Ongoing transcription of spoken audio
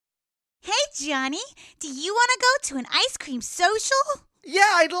Johnny. Do you want to go to an ice cream social? Yeah,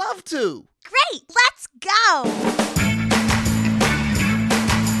 I'd love to. Great, let's go.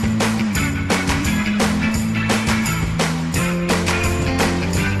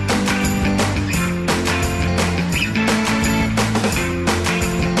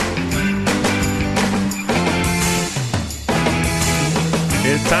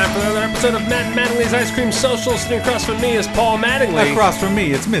 It's time for another episode of Matt Mattingly's Ice Cream Social. Sitting across from me is Paul Mattingly. Across from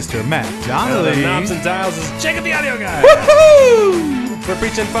me, it's Mr. Matt And Donnelly. the knobs and dials is Jacob the Audio Guy. Woohoo! We're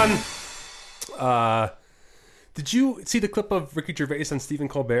preaching fun. Did you see the clip of Ricky Gervais and Stephen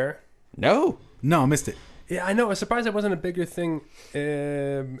Colbert? No. No, I missed it. Yeah, I know. I was surprised it wasn't a bigger thing.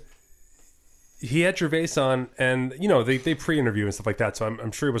 He had Gervais on, and they pre-interview and stuff like that, so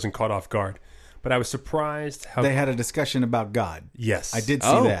I'm sure he wasn't caught off guard. But I was surprised how They had a discussion about God. Yes, I did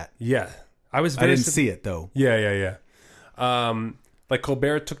see that. Yeah, I didn't see it though. Yeah. Like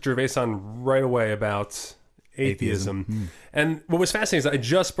Colbert took Gervais on right away about atheism. And what was fascinating is I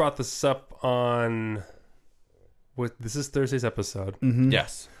just brought this up on. This is Thursday's episode. Mm-hmm.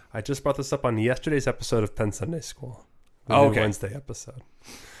 Yes, I just brought this up on yesterday's episode of Penn Sunday School. Okay. Wednesday episode.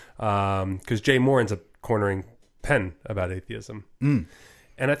 Because Jay Moore ends up cornering Penn about atheism.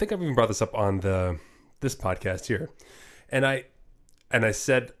 And I think I've even brought this up on this podcast here. And I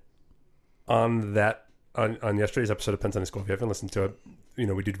said on yesterday's episode of Penn Sunday School, if you haven't listened to it,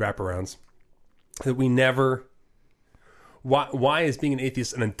 we did wraparounds, that we never... Why is being an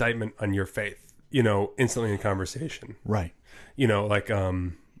atheist an indictment on your faith? Instantly in conversation. Right.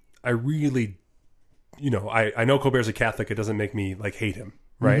 I really... I know Colbert's a Catholic. It doesn't make me, hate him.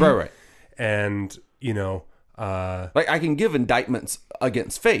 Right? Right. And, I can give indictments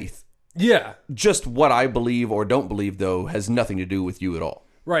against faith. Yeah. Just what I believe or don't believe, though, has nothing to do with you at all.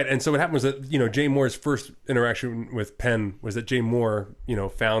 Right. And so what happened was that, Jay Moore's first interaction with Penn was that Jay Moore,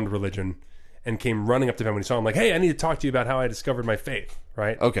 found religion and came running up to Penn when he saw him like, hey, I need to talk to you about how I discovered my faith.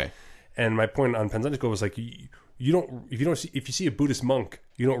 Right. Okay. And my point on Penn Sunday School was like, if you see a Buddhist monk,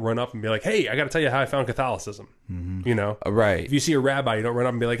 you don't run up and be like, hey, I got to tell you how I found Catholicism. Mm-hmm. Right. If you see a rabbi, you don't run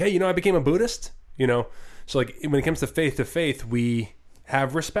up and be like, hey, I became a Buddhist. So when it comes to faith, we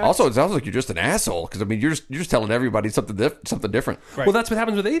have respect. Also, it sounds like you're just an asshole because you're just telling everybody something different. Right. Well, that's what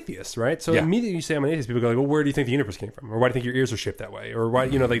happens with atheists, right? So Yeah. immediately you say I'm an atheist, people go like, well, where do you think the universe came from? Or why do you think your ears are shaped that way? Or why,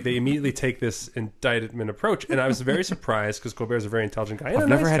 they immediately take this indictment approach. And I was very surprised because Colbert's a very intelligent guy. I've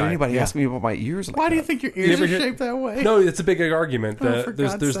never had anybody ask me about my ears. Why do you think your ears are shaped that way? No, it's a big argument. For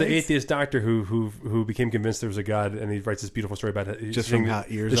There's God's the sakes. atheist doctor who became convinced there was a God, and he writes this beautiful story about it. Just from how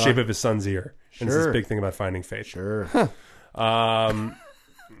ears the shape are? of his son's ear. And it's this big thing about finding faith. Sure.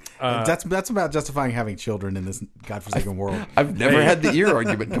 That's about justifying having children in this godforsaken world. I've never had the ear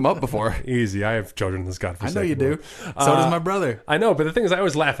argument come up before. Easy. I have children in this I godforsaken know you do. world. So does my brother. I know, but the thing is, I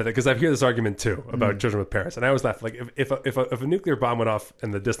always laugh at it because I hear this argument too about children with parents, and I always laugh. Like, if a nuclear bomb went off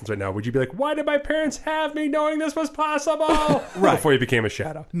in the distance right now, would you be like, "Why did my parents have me knowing this was possible?" Right. Before you became a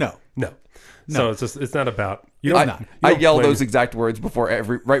shadow. No. So it's not about you. I yell those exact words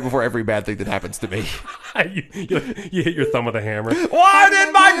right before every bad thing that happens to me. you hit your thumb with a hammer. Why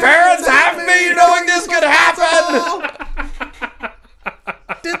did my parents have me knowing this could happen?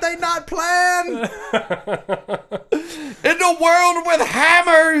 Did they not plan? In a world with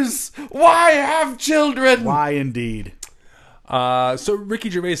hammers, why have children? Why indeed? So Ricky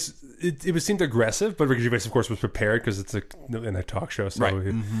Gervais, it seemed aggressive, but Ricky Gervais, of course, was prepared because it's in a talk show. So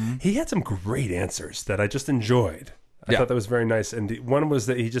Right. he had some great answers that I just enjoyed. I thought that was very nice. And one was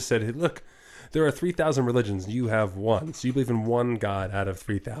that he just said, hey, look, there are 3,000 religions. You have one. So you believe in one God out of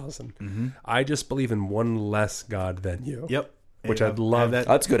 3,000. I just believe in one less God than you. Yep. Which I'd love.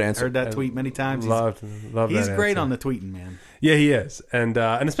 That's a good answer. Heard that tweet many times. Love He's that great answer. on the tweeting, man. Yeah, he is. And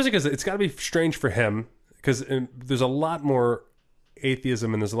especially because it's got to be strange for him because there's a lot more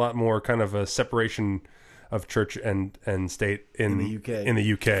atheism and there's a lot more kind of a separation of church and state in the UK. In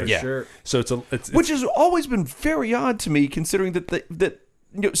the UK, For sure. So it's Which has always been very odd to me, considering that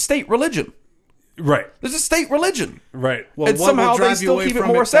state religion. right, There's a state religion. right. Well, And what somehow will they drive still you away keep it from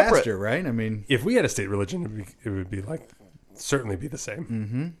more separate. faster, right? I mean, If we had a state religion, it would be certainly be the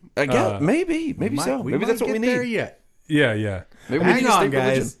same. I guess maybe we so. Maybe might that's what get we there need. yet. Yeah. Maybe we Hang need a on, state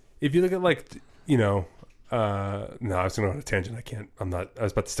guys. religion. If you look at no, I was going on a tangent. I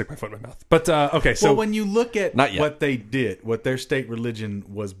was about to stick my foot in my mouth. But okay, so Well, when you look at Not yet. what they did, what their state religion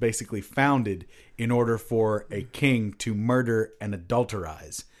was basically founded in order for a king to murder and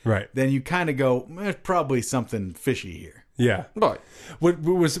adulterize, right, then you kind of go, there's probably something fishy here. yeah. Right.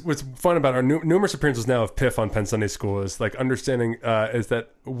 What's fun about our numerous appearances now of Piff on Penn Sunday School is like understanding is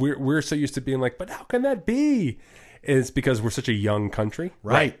that we're so used to being like, but how can that be? is because we're such a young country.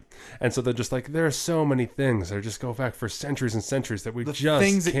 Right. And so they're just like, there are so many things that just go back for centuries and centuries that we things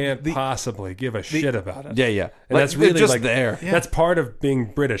just that- can't possibly give a shit about it. Yeah, yeah. And that's they're really just like there. Yeah. That's part of being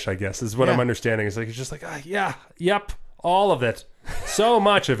British, I guess, is what Yeah. I'm understanding. It's like it's just like, yep, all of it, so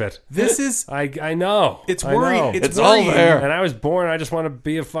much of it. This is I know. it's I worrying. know. It's all worrying. there. And I was born. I just want to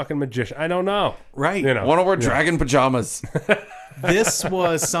be a fucking magician. I don't know. Right. You know. Want to wear dragon pajamas? This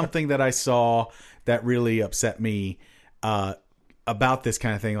was something that I saw that really upset me about this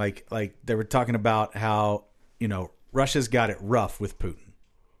kind of thing. Like they were talking about how, Russia's got it rough with Putin.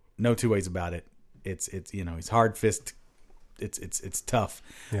 No two ways about it. It's he's hard fist. It's tough.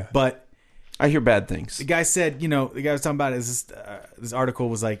 Yeah. But I hear bad things. the guy said, the guy was talking about this article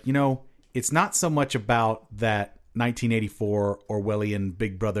was like, it's not so much about that 1984 Orwellian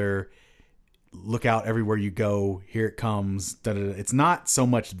Big Brother, look out everywhere you go, here it comes. Da, da, da. It's not so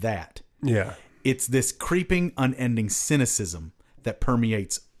much that. Yeah. It's this creeping, unending cynicism that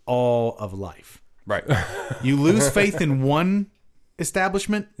permeates all of life. Right. You lose faith in one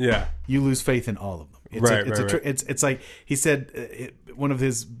establishment, Yeah. you lose faith in all of them. It's like he said, one of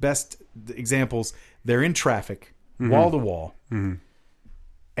his best examples, they're in traffic, wall to wall,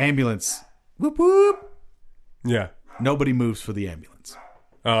 ambulance, whoop whoop. Yeah. Nobody moves for the ambulance.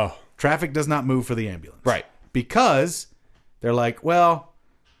 Oh. Traffic does not move for the ambulance. Right. Because they're like, well,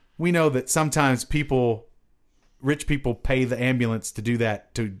 we know that sometimes rich people pay the ambulance to do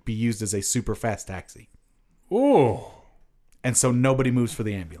that, to be used as a super fast taxi. Ooh. And so nobody moves for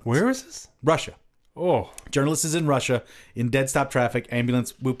the ambulance. Where is this? Russia. Oh. Journalist is in Russia, in dead stop traffic,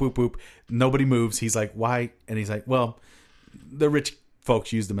 ambulance, whoop, whoop, whoop. Nobody moves. He's like, why? And he's like, well, the rich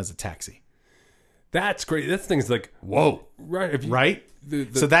folks use them as a taxi. That's great. That thing's like, whoa. Right. If you, Right?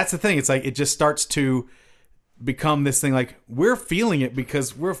 So that's the thing. It's like, it just starts to become this thing like, we're feeling it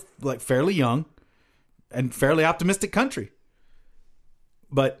because we're like fairly young and fairly optimistic country.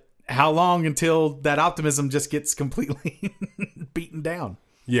 But how long until that optimism just gets completely beaten down?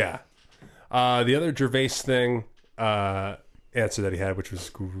 Yeah. The other Gervais thing answer that he had, which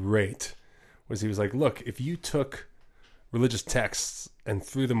was great, was he was like, look, if you took religious texts and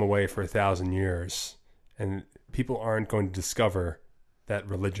threw them away for 1,000 years and people aren't going to discover that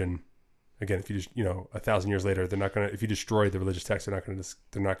religion again, if you just, 1,000 years later, they're not going to, if you destroy the religious text, they're not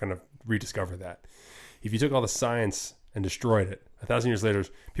going to rediscover that. If you took all the science and destroyed it, 1,000 years later,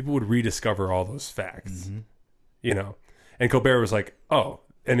 people would rediscover all those facts, and Colbert was like, oh,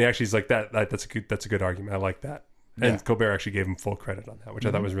 and he actually is like that's a good argument. I like that. And Colbert actually gave him full credit on that, which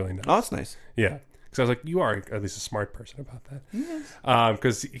I thought was really nice. Oh, that's nice. Yeah. Because I was like, you are at least a smart person about that.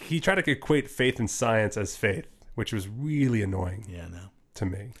 Because he tried to equate faith and science as faith, which was really annoying to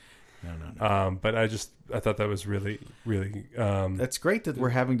me. No. But I thought that was really, really... That's great that we're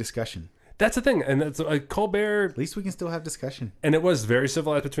having discussion. That's the thing. And that's Colbert... At least we can still have discussion. And it was very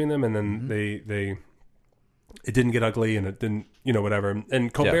civilized between them. And then it didn't get ugly and it didn't, whatever.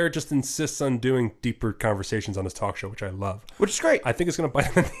 And Colbert just insists on doing deeper conversations on his talk show, which I love. Which is great. I think it's going to bite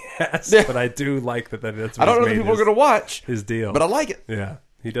him in the ass, Yeah. but I do like that that's what I don't know he's that made people are going to watch, his deal. but I like it. Yeah.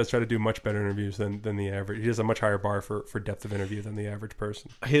 He does try to do much better interviews than the average. He has a much higher bar for depth of interview than the average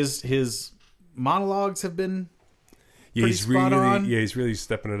person. His monologues have been Yeah, pretty spot on. Yeah, he's really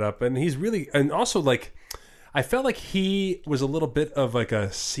stepping it up. And and also like, I felt like he was a little bit of like a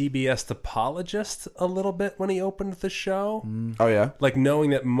CBS apologist a little bit when he opened the show. Oh, yeah? Like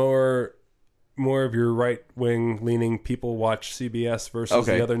knowing that more of your right-wing leaning people watch CBS versus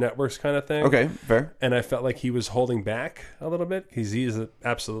the other networks kind of thing. Okay, fair. And I felt like he was holding back a little bit. He is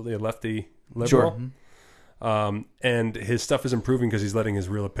absolutely a lefty liberal. Sure. And his stuff is improving because he's letting his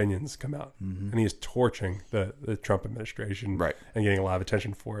real opinions come out. And he is torching the Trump administration and getting a lot of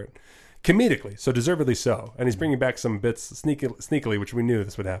attention for it. Comedically, so deservedly so. And he's bringing back some bits sneakily, which we knew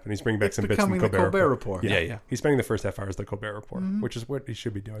this would happen. He's bringing back some bits from becoming the Colbert Report. Yeah. He's spending the first half hour as the Colbert Report, which is what he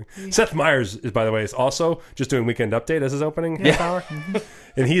should be doing. Seth Meyers, by the way, is also just doing Weekend Update as his opening half hour.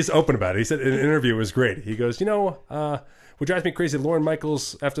 And he's open about it. He said in an interview, it was great. He goes, what drives me crazy, Lorne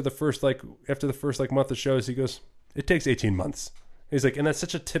Michaels, after the first month of shows, he goes, it takes 18 months. He's like, and that's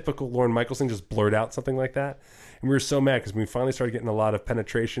such a typical Lorne Michaels thing, just blurt out something like that. And we were so mad because we finally started getting a lot of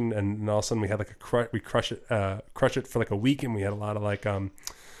penetration, and all of a sudden we had like we crush it for like a week, and we had a lot of like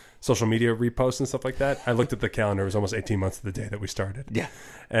social media reposts and stuff like that. I looked at the calendar; it was almost 18 months to the day that we started. Yeah,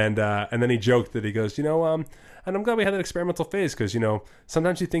 and then he joked that he goes, and I'm glad we had that experimental phase because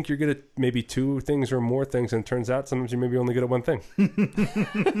sometimes you think you're good at maybe 2 things or more things, and it turns out sometimes you maybe only good at one thing.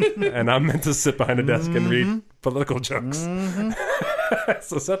 And I'm meant to sit behind a desk and read political jokes.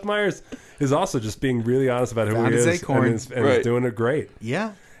 So Seth Meyers is also just being really honest about who he is, and is doing it great.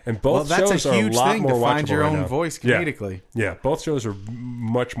 Yeah. And both that's shows a huge are a lot thing more to find watchable your right own now. voice comedically. Yeah, both shows are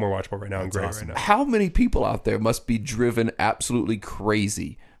much more watchable right now and great awesome. right now. How many people out there must be driven absolutely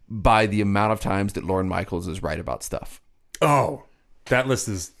crazy by the amount of times that Lorne Michaels is right about stuff? Oh, that list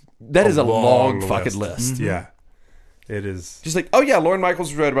is a long fucking list. list. Mm-hmm. Yeah, it is. Just like, oh yeah, Lorne Michaels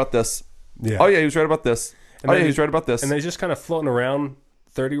was right about this. Yeah. Oh yeah, he was right about this. And Oh then yeah, he was right about this. And they're just kind of floating around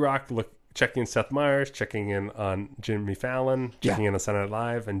 30 Rock, checking in Seth Meyers, checking in on Jimmy Fallon, checking in on Saturday Night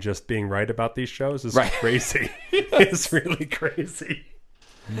Live, and just being right about these shows is crazy. It's really crazy.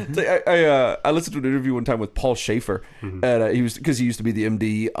 It's like, I listened to an interview one time with Paul Schaefer, and he used to be the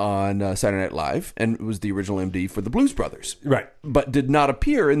MD on Saturday Night Live, and was the original MD for the Blues Brothers, Right. but did not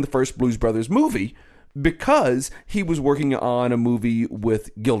appear in the first Blues Brothers movie because he was working on a movie with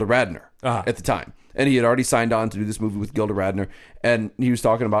Gilda Radner at the time, and he had already signed on to do this movie with Gilda Radner, and he was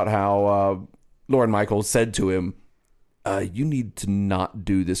talking about how Lorne Michaels said to him, "You need to not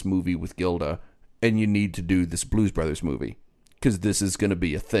do this movie with Gilda, and you need to do this Blues Brothers movie." Because this is going to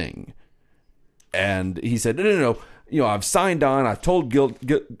be a thing. And he said, no. I've signed on. I've told Gilda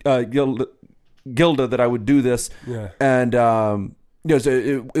that I would do this. Yeah. And, so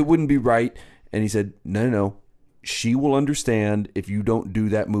it wouldn't be right. And he said, no. She will understand if you don't do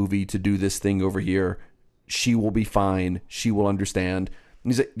that movie to do this thing over here. She will be fine. She will understand.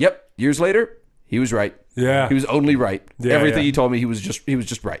 And he said, yep. Years later, he was right. Yeah. He was only right. Yeah, Everything yeah. he told me, he was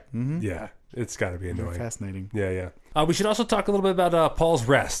just right. Yeah. It's got to be annoying. Fascinating. Yeah. We should also talk a little bit about Paul's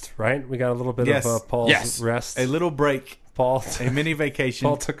rest, right? We got a little bit of Paul's rest. A little break. Paul, A mini vacation.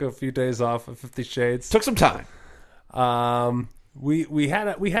 Paul took a few days off of 50 Shades. Took some time. We had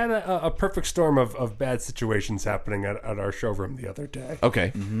a perfect storm of bad situations happening at our showroom the other day.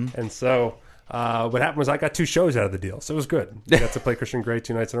 Okay. And so what happened was I got 2 shows out of the deal, so it was good. I got to play Christian Grey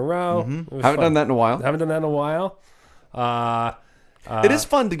 2 nights in a row. It was Haven't fun. done that in a while. Haven't done that in a while. It is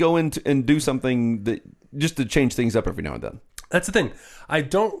fun to go in and do something that just to change things up every now and then. That's the thing. I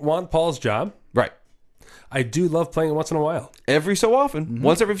don't want Paul's job. Right. I do love playing it once in a while. Every so often.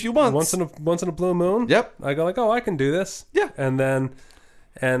 Once every few months. Once in a blue moon. Yep. I go like, oh, I can do this. Yeah. And then,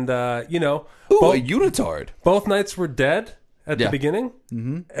 Ooh, both, a unitard. both nights were dead at the Yeah. beginning.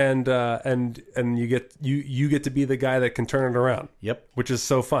 And you get to be the guy that can turn it around. Yep. Which is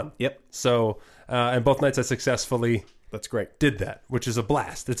so fun. Yep. So, and both nights I successfully That's great. did that, which is a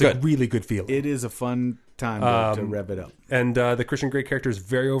blast. It's Good. a really good feeling. It is a fun time to rev it up. And the Christian Grey character is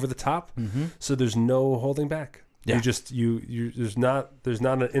very over the top, so there's no holding back. Yeah. There's not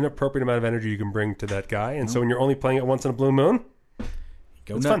an inappropriate amount of energy you can bring to that guy, and so when you're only playing it once in a blue moon,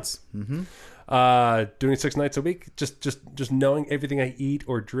 Go it's nuts. doing it 6 nights a week, just knowing everything I eat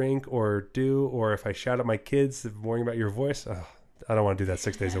or drink or do, or if I shout at my kids, worrying about your voice, I don't want to do that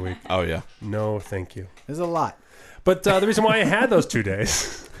 6 days a week. Oh, yeah. No, thank you. There's a lot. But the reason why I had those 2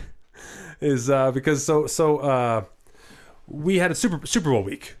 days is because we had a Super Bowl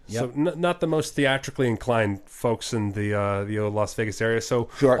week. Yep. So not the most theatrically inclined folks in the old Las Vegas area. So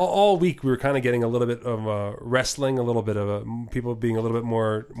Sure. all week we were kind of getting a little bit of wrestling, a little bit of people being a little bit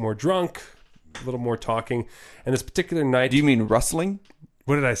more drunk, a little more talking. And this particular night, Do you mean rustling?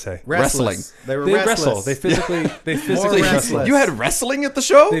 what did I say? Restless. They were They restless. wrestle. They physically More wrestle. restless. You had wrestling at the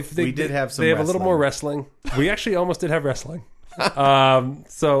show? We did have some They have a little wrestling. more wrestling. We actually almost did have wrestling.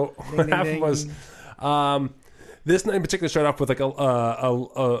 So what ding, happened ding. was, this night in particular started off with like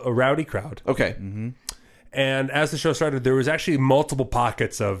a rowdy crowd, Okay. and as the show started, there was actually multiple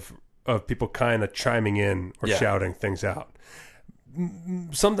pockets of people kind of chiming in or Yeah. shouting things out.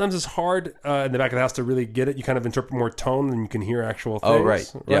 Sometimes it's hard in the back of the house to really get it. You kind of interpret more tone than you can hear actual things. Oh,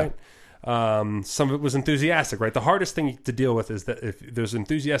 right. Yeah. Some of it was enthusiastic, right? The hardest thing to deal with is that if there's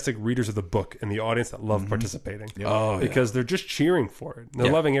enthusiastic readers of the book in the audience that love participating. Oh, yeah. Because they're just cheering for it. They're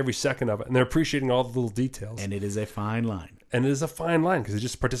Yeah. loving every second of it, and they're appreciating all the little details. And it is a fine line. And it is a fine line because they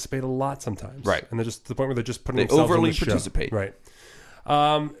just participate a lot sometimes. Right. And they're just to the point where they're just putting They themselves overly on the show. participate. Right.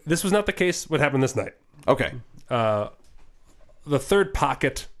 This was not the case. What happened this night? Okay. The third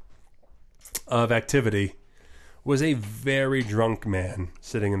pocket of activity was a very drunk man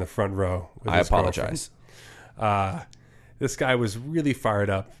sitting in the front row. With I his apologize. girlfriend. This guy was really fired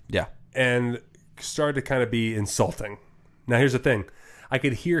up Yeah. and started to kind of be insulting. Now, here's the thing. I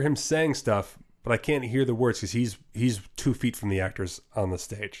could hear him saying stuff, but I can't hear the words because he's 2 feet from the actors on the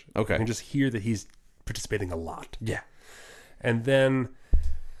stage. Okay. I can just hear that he's participating a lot. Yeah. And then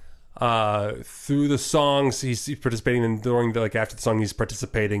through the songs, he's participating, and during after the song, he's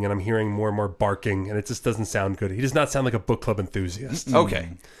participating, and I'm hearing more and more barking, and it just doesn't sound good. He does not sound like a book club enthusiast. Okay.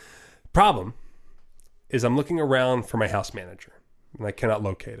 Problem is, I'm looking around for my house manager, and I cannot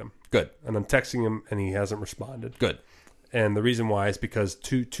locate him. Good. And I'm texting him, and he hasn't responded. Good. and the reason why is because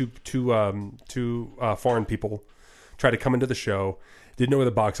two foreign people tried to come into the show, didn't know where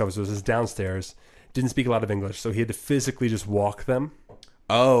the box office was. It was downstairs, didn't speak a lot of English, so he had to physically just walk them.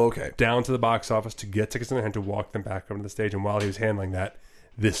 Oh, okay. Down to the box office to get tickets in their hand to walk them back onto the stage, and while he was handling that,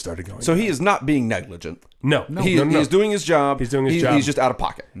 this started going. So he is not being negligent. No. He is doing his job. He's doing his job. He's just out of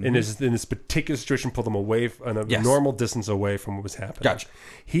pocket. In this particular situation, pulled them away, normal distance away from what was happening. Gotcha.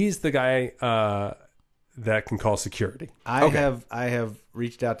 He's the guy that can call security. I have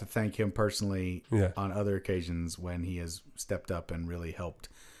reached out to thank him personally Yeah. on other occasions when he has stepped up and really helped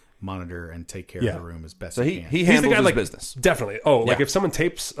monitor and take care of the room as best So he can. he He's handles the guy, his like, business. Definitely. Oh, like Yeah. if someone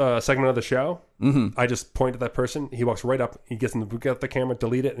tapes a segment of the show, I just point to that person. He walks right up. He gets the camera,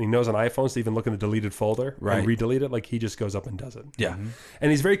 delete it, and he knows on iPhones to even look in the deleted folder and redelete it. Like he just goes up and does it. Yeah. And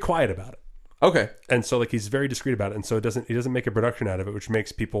he's very quiet about it. Okay. And so like he's very discreet about it. And so he doesn't make a production out of it, which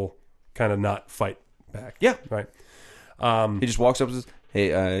makes people kind of not fight back. Yeah. Right. He just walks up and says, "Hey,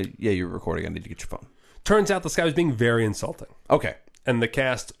 yeah, you're recording. I need to get your phone." Turns out this guy was being very insulting, Okay. and the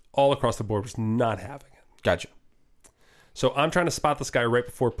cast all across the board was not having it. Gotcha. So I'm trying to spot this guy right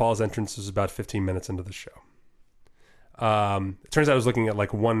before Paul's entrance was about 15 minutes into the show. It turns out I was looking at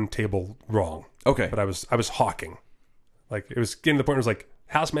like one table wrong. Okay. But I was hawking. Like it was getting to the point where it was like,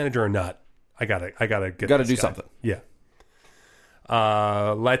 house manager or not, I gotta get Gotta this do guy. something. Yeah.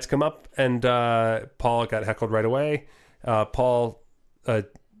 Lights come up and Paul got heckled right away. Paul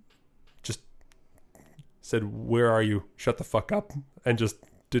just said, "Where are you? Shut the fuck up," and just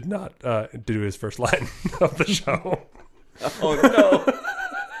did not do his first line of the show. Oh no.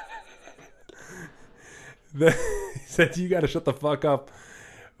 He said, "You got to shut the fuck up."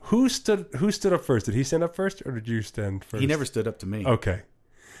 Who stood up first? Did he stand up first, or did you stand first? He never stood up to me. Okay.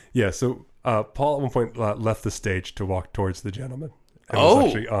 Yeah. So Paul at one point left the stage to walk towards the gentleman. And was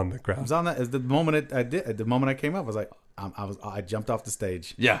actually on the I ground. was on that. The moment I came up, I was like, I jumped off the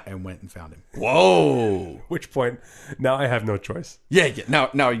stage. Yeah. And went and found him. Whoa. At which point, now I have no choice. Yeah.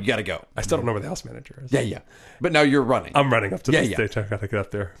 Now you gotta go. I still don't know where the house manager is. Yeah. But now you're running. I'm running up to the Yeah. stage. I gotta get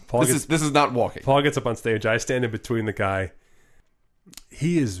up there. Paul This is not walking. Paul gets up on stage. I stand in between the guy.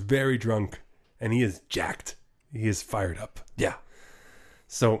 He is very drunk and he is jacked. He is fired up. Yeah.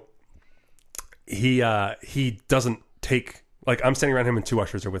 So he doesn't take, like, I'm standing around him and two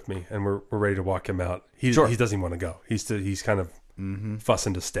ushers are with me and we're ready to walk him out. He doesn't even want to go. He's kind of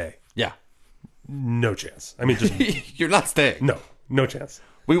fussing to stay. Yeah. No chance. I mean, just You're not staying. no chance.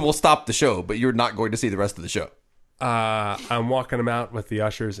 We will stop the show, but you're not going to see the rest of the show. I'm walking him out with the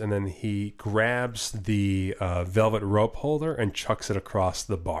ushers, and then he grabs the velvet rope holder and chucks it across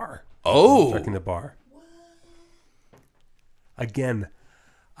the bar. Oh. Chucking the bar. Again,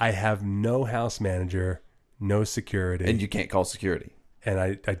 I have no house manager, no security, And you can't call security. and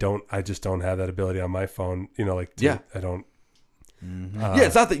I just don't have that ability on my phone. You know, like Yeah. I don't. Yeah,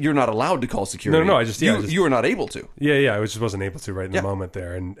 it's not that you're not allowed to call security. No, you are not able to. Yeah, I just wasn't able to right in Yeah. the moment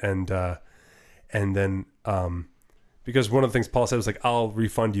there, and then because one of the things Paul said was like, "I'll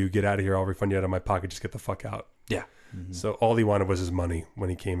refund you, get out of here. I'll refund you out of my pocket. Just get the fuck out." Yeah. So all he wanted was his money when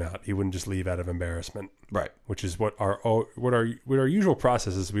he came out. He wouldn't just leave out of embarrassment, Right. which is what our usual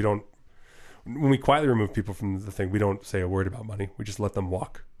process is. We don't, when we quietly remove people from the thing, we don't say a word about money. We just let them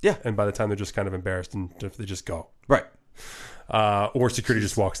walk. Yeah. And by the time they're just kind of embarrassed, and they just go, Right. or security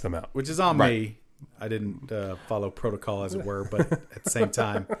just walks them out. Which is on me. I didn't follow protocol, as it were, but at the same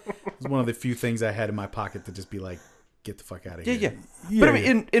time, it was one of the few things I had in my pocket to just be like, get the fuck out of here. Yeah. But I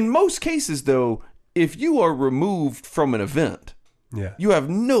mean, in most cases, though, if you are removed from an event, Yeah. you have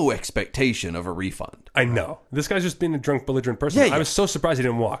no expectation of a refund. I know. This guy's just being a drunk, belligerent person. Yeah. I was so surprised he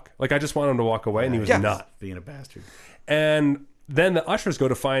didn't walk. Like, I just wanted him to walk away, and he was Yeah. not. Being a bastard. And then the ushers go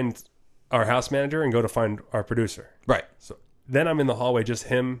to find our house manager and go to find our producer. Right. So then I'm in the hallway, just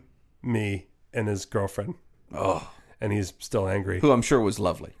him, me, and his girlfriend. Oh. And he's still angry. Who I'm sure was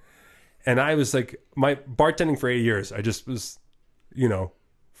lovely. And I was like, my bartending for 8 years, I just was,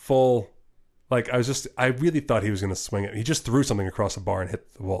 full. Like, I really thought he was going to swing it. He just threw something across the bar and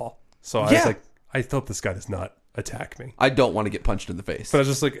hit the wall. So I was like, I hope this guy does not attack me. I don't want to get punched in the face. But I was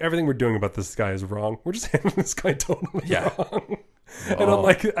just like, everything we're doing about this guy is wrong. We're just handling this guy totally wrong. And I'm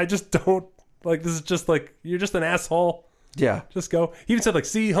like, I just don't, like, this is just like, you're just an asshole. Yeah. Just go. He even said, like,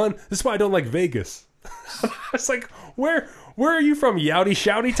 see, hun, this is why I don't like Vegas. I was like, where are you from, Yowdy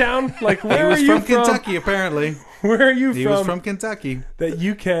Shouty Town? Like, where He was are you from Kentucky, apparently. Where are you He was from Kentucky. that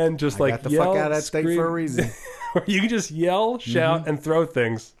you can just Got the yell, fuck out of that state scream, for a reason. or you can just yell, shout, and throw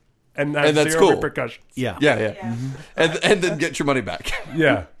things, and have And that's zero cool. repercussions. Yeah. Yeah. And then get your money back.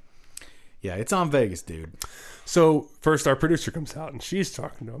 Yeah. Yeah, it's on Vegas, dude. So first our producer comes out and she's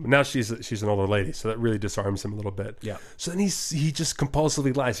talking to him. And now she's an older lady, so that really disarms him a little bit. Yeah. So then he just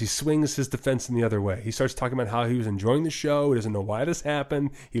compulsively lies. He swings his defense in the other way. He starts talking about how he was enjoying the show. He doesn't know why this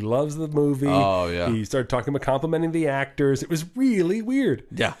happened. He loves the movie. Oh, yeah. He started talking about complimenting the actors. It was really weird.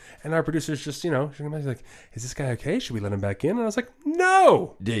 Yeah. And our producer's just, she's like, is this guy okay? Should we let him back in? And I was like,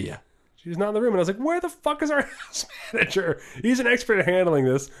 no. Yeah. She's not in the room. And I was like, where the fuck is our house manager? He's an expert at handling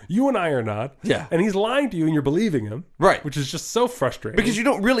this. You and I are not. Yeah. And he's lying to you and you're believing him. Right. Which is just so frustrating. Because you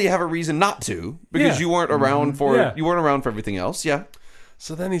don't really have a reason not to, because you weren't around for everything else. Yeah.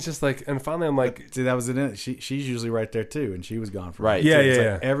 So then he's just like, and finally I'm like, See, that was it. She's usually right there too, and she was gone for Right. Yeah, It's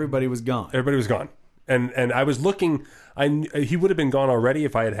yeah, like everybody was gone. everybody was gone. And I was looking, he would have been gone already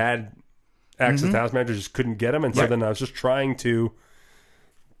if I had access to house manager, just couldn't get him. And so then I was just trying to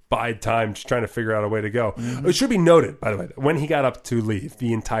bide time, just trying to figure out a way to go. It should be noted, by the way, that when he got up to leave,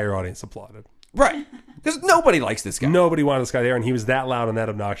 the entire audience applauded. Right. Because nobody likes this guy. Nobody wanted this guy there, and he was that loud and that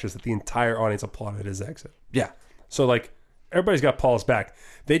obnoxious that the entire audience applauded his exit. Yeah. So, like, everybody's got Paul's back.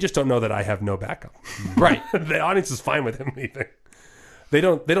 They just don't know that I have no backup. Right. The audience is fine with him leaving. They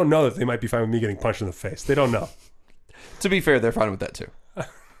don't know that they might be fine with me getting punched in the face. They don't know. To be fair, they're fine with that too.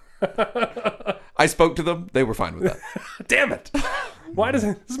 I spoke to them. They were fine with that. Damn it. Why does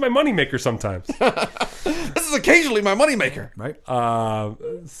this is my moneymaker sometimes? This is occasionally my moneymaker. Right.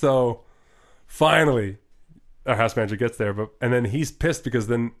 So finally our house manager gets there, and then he's pissed because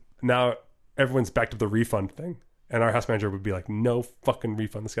then now everyone's back to the refund thing. And our house manager would be like, no fucking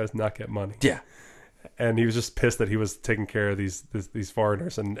refund. This guy's not getting money. Yeah. And he was just pissed that he was taking care of these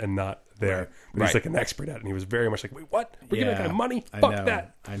foreigners and not there. But he's like an expert at it. And he was very much like, wait, what? We're giving that guy money? Fuck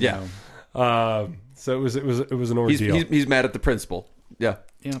that. I know. Yeah. So it was an ordeal. He's mad at the principal. Yeah.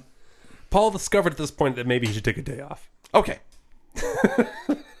 Yeah. Paul discovered at this point that maybe he should take a day off. Okay.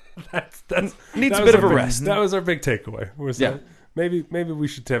 That's Needs that a was bit of our a big- rest. That was our big takeaway. Was that maybe we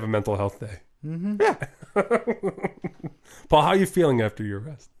should have a mental health day. Yeah. Paul, how are you feeling after your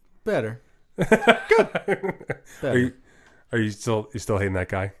rest? Better. Are you still hating that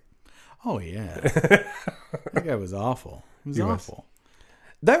guy? Oh yeah. That guy was awful. He was awful.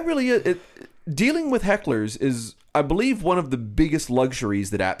 That really is. Dealing with hecklers is, I believe, one of the biggest luxuries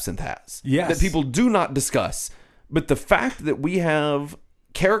that Absinthe has. Yes. That people do not discuss. But the fact that we have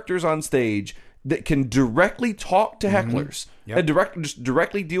characters on stage that can directly talk to hecklers and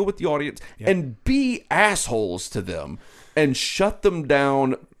directly deal with the audience and be assholes to them and shut them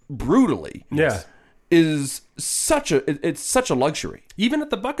down brutally is such a luxury. Even at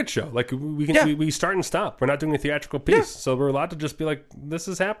the bucket show, like we start and stop. We're not doing a theatrical piece, so we're allowed to just be like, "This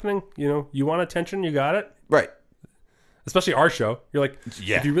is happening." You want attention, you got it. Right. Especially our show. You're like,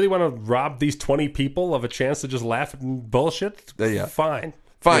 if you really want to rob these 20 people of a chance to just laugh at bullshit, fine.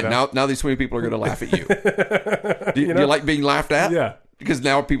 Fine. Now these 20 people are going to laugh at you. Do you like being laughed at? Yeah. Because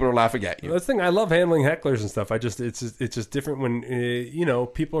now people are laughing at you. That's the thing. I love handling hecklers and stuff. It's just different when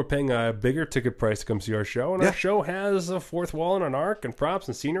people are paying a bigger ticket price to come see our show, and our show has a fourth wall and an arc and props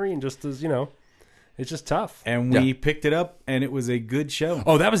and scenery, and just as it's just tough. And we picked it up, and it was a good show.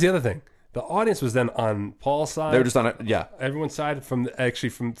 Oh, that was the other thing. The audience was then on Paul's side. They were just on it. Yeah. Everyone's side from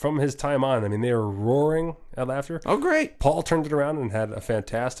his time on. I mean, they were roaring at laughter. Oh, great. Paul turned it around and had a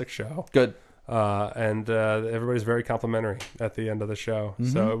fantastic show. Good. And everybody's very complimentary at the end of the show.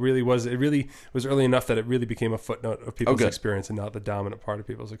 So it really was early enough that it really became a footnote of people's experience and not the dominant part of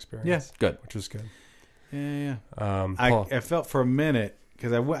people's experience. Yes, good. Which was good. Yeah. Paul. I felt for a minute,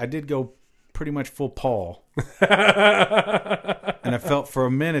 because I did go pretty much full Paul. And I felt for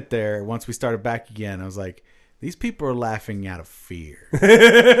a minute there, once we started back again, I was like, these people are laughing out of fear. But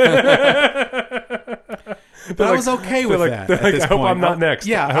I was okay with that at this I hope point. I'm not next.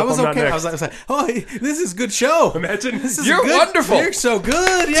 Yeah, I was okay. I was like, oh, this is a good show. Imagine you're wonderful. You're so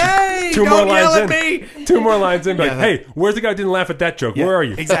good. Yay. Two Don't more yell lines at in. me. 2 more lines in. Like, hey, where's the guy who didn't laugh at that joke? Where are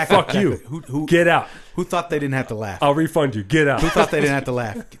you? Exactly. Fuck you. Who Get out. Who thought they didn't have to laugh? I'll refund you. Get out. Who thought they didn't have to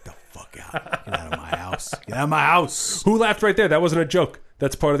laugh? Get the fuck out. Get out of my house. Get out of my house. Who laughed right there? That wasn't a joke.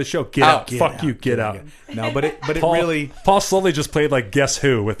 That's part of the show. Get out. Fuck you. Get out. No, but it Paul, really... Paul slowly just played like Guess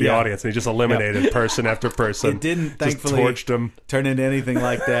Who with the audience, and he just eliminated person after person. It didn't, thankfully, just torched him. Turn into anything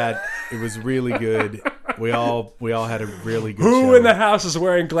like that. It was really good. We all had a really good Who show. in the house is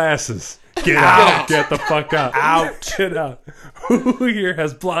wearing glasses? Get out. Get the fuck out. Out. Get out. Who here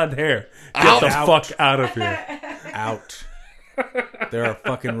has blonde hair? Get the fuck out of here. Out. There are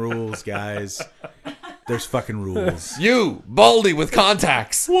fucking rules, guys. There's fucking rules. You, Baldy with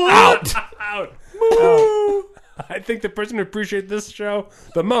contacts. Out. Out. Out. I think the person who appreciates this show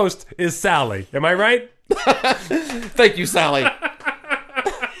the most is Sally. Am I right? Thank you, Sally.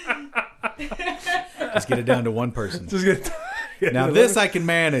 Just get it down to one person. Just get Now this I can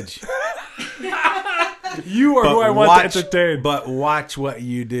manage. You are who I want to entertain. But watch what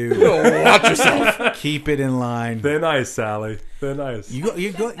you do. Watch yourself. Keep it in line. Thin ice, Sally. Thin ice.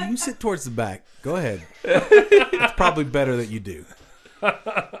 You sit towards the back. Go ahead. It's probably better that you do.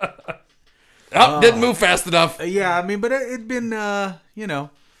 Didn't move fast enough. Yeah, I mean, but it'd been, I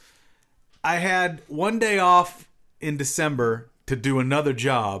had one day off in December to do another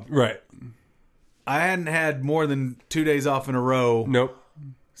job. Right. I hadn't had more than 2 days off in a row Nope.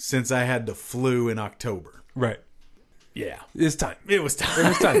 since I had the flu in October. Right. Yeah. It's time. It was time. It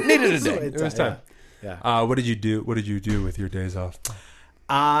was time. Needed a day. It was time. Yeah. What did you do? What did you do with your days off?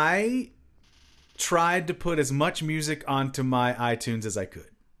 I tried to put as much music onto my iTunes as I could.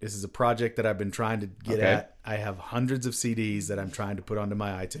 This is a project that I've been trying to get at. I have hundreds of CDs that I'm trying to put onto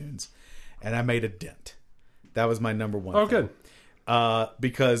my iTunes, and I made a dent. That was my number one. Oh, thing. good.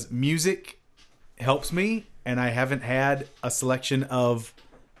 Because music helps me, and I haven't had a selection of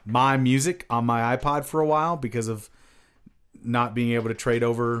my music on my iPod for a while because of not being able to trade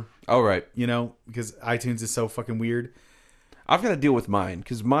over. Oh, right. Because iTunes is so fucking weird. I've got to deal with mine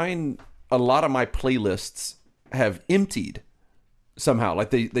because a lot of my playlists have emptied somehow. Like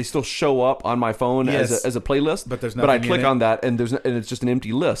they still show up on my phone Yes. as a playlist, But there's But I nothing click in it. on that and it's just an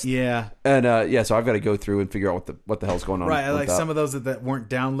empty list. Yeah. And so I've got to go through and figure out what the hell's going on. Right, with like that. some of those that weren't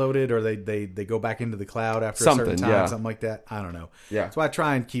downloaded, or they go back into the cloud after a certain Something, time, yeah. something like that. I don't know. Yeah. So I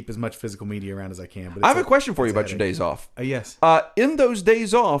try and keep as much physical media around as I can. But I have a question for you it's a about your headache. days off. Yes. In those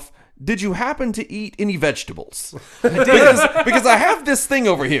days off, did you happen to eat any vegetables? because I have this thing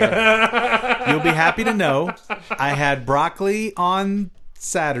over here. You'll be happy to know I had broccoli on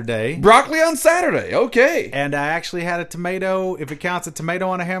Saturday. Broccoli on Saturday. Okay. And I actually had a tomato, if it counts a tomato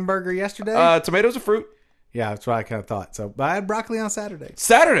on a hamburger yesterday. Tomatoes are fruit. Yeah, that's what I kind of thought. So, but I had broccoli on Saturday.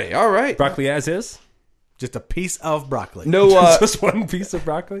 Saturday. All right. Broccoli as is? Just a piece of broccoli. No Just one piece of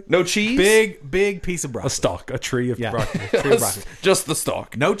broccoli? no cheese. Big piece of A broccoli. stalk. A tree of Yeah. broccoli. Tree of broccoli. Just the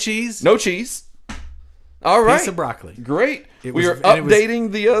stalk. No cheese. No cheese. All right. Piece of broccoli. Great. It We was- are and it was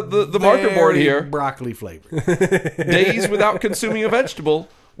updating the marker board Very here. broccoli flavored. Days without consuming a vegetable.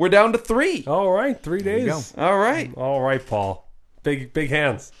 We're down to 3. All right. 3 days. you go. All right. All right, Paul. Big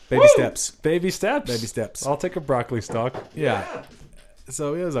hands. Baby Woo! steps. Baby steps. Baby steps. I'll take a broccoli stalk. Yeah.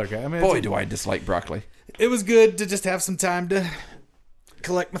 So it was okay. I mean, Boy, do I dislike broccoli. it was good to just have some time to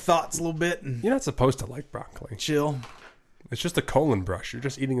collect my thoughts a little bit and You're not supposed to like broccoli. chill. It's just a colon brush. You're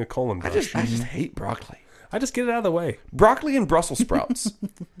just eating a colon brush. I just hate broccoli. I just get it out of the way. Broccoli and Brussels sprouts.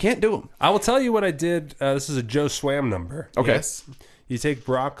 Can't do them. I will tell you what I did. This is a Joe Swam number. Okay. Yes. You take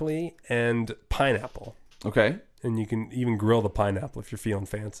broccoli and pineapple, Okay. and you can even grill the pineapple if you're feeling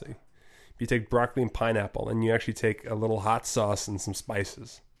fancy. You take broccoli and pineapple, and you actually take a little hot sauce and some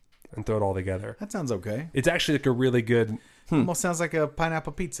spices and throw it all together. That sounds okay. It's actually like a really good... Almost sounds like a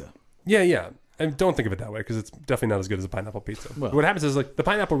pineapple pizza. Yeah. And don't think of it that way because it's definitely not as good as a pineapple pizza. Well. What happens is like the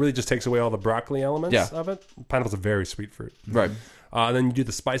pineapple really just takes away all the broccoli elements Yeah. of it. Pineapple's a very sweet fruit. Right. Then you do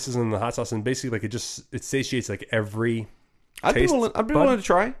the spices and the hot sauce, and basically like it satiates like every... I'd be taste willing bud. to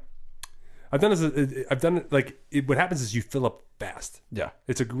try. I've done it like what happens is you fill up fast. Yeah.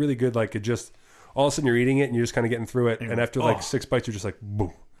 It's a really good like it just all of a sudden you're eating it and you're just kind of getting through it, and after like 6 bites you're just like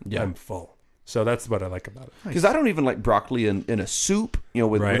boom, Yeah. I'm full. So that's what I like about it. Because I don't even like broccoli in a soup,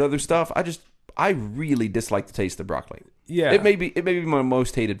 with Right. other stuff. I really dislike the taste of broccoli. Yeah. It may be my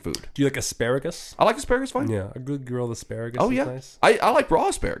most hated food. Do you like asparagus? I like asparagus fine. Yeah, a good grilled asparagus. Oh is yeah. nice. I like raw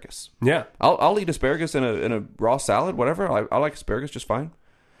asparagus. Yeah, I'll eat asparagus in a raw salad, whatever. I like asparagus just fine.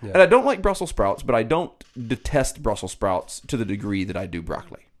 Yeah. And I don't like Brussels sprouts, but I don't detest Brussels sprouts to the degree that I do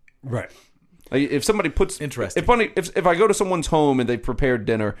broccoli. right. Like if somebody puts Interesting. if I go to someone's home and they've prepared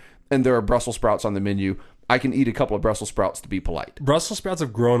dinner and there are Brussels sprouts on the menu, I can eat a couple of Brussels sprouts to be polite. Brussels sprouts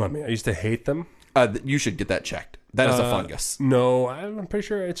have grown on me. I used to hate them. You should get that checked. That is a fungus. No, I'm pretty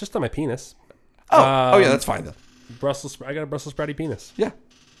sure it's just on my penis. Oh yeah, that's fine then. I got a Brussels sprouty penis. Yeah.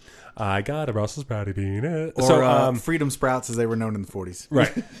 I got a Brussels sprouty penis. Or freedom sprouts as they were known in the 40s.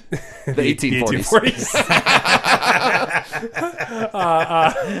 Right. The 1840s.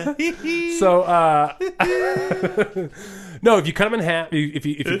 1840s. No, if you cut them in half,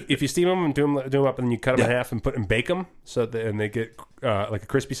 if you steam them and do them up, and then you cut them in half and bake them, and they get like a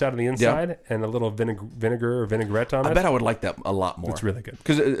crispy side on the inside and a little vinegar or vinaigrette on it. I bet I would like that a lot more. It's really good.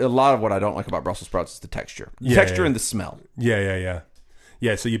 Because a lot of what I don't like about Brussels sprouts is the texture. The Yeah, texture yeah. and the smell. Yeah.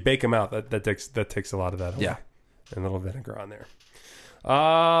 So you bake them out. That takes a lot of that away. Yeah. And a little vinegar on there.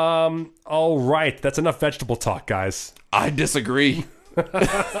 All right. That's enough vegetable talk, guys. I disagree.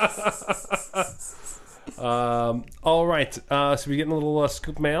 All right. So we're getting a little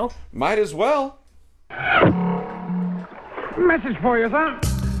scoop mail. Might as well. Message for you, sir.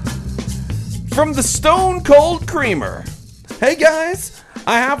 From the Stone Cold Creamer. Hey guys,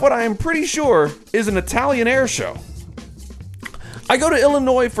 I have what I am pretty sure is an Italian air show. I go to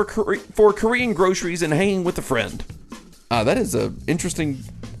Illinois for Korean groceries and hanging with a friend. That is an interesting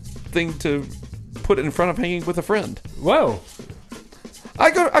thing to put in front of hanging with a friend. Whoa. I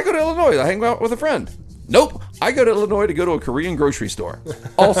go to Illinois to hang out with a friend. Nope, I go to Illinois to go to a Korean grocery store.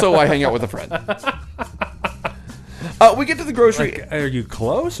 Also, I hang out with a friend. We get to the grocery. Like, are you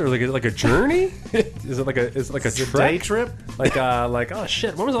close or like a journey? Is it like a trip? Day trip? Like oh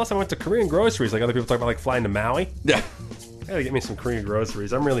shit, when was the last time I went to Korean groceries? Like other people talk about like flying to Maui. Yeah. I gotta get me some Korean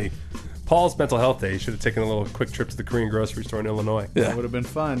groceries. Paul's mental health day. He should have taken a little quick trip to the Korean grocery store in Illinois. Yeah. That would have been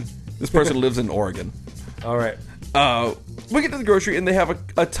fun. This person lives in Oregon. All right. We get to the grocery and they have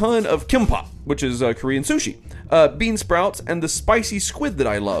a ton of kimbap, which is Korean sushi, bean sprouts, and the spicy squid that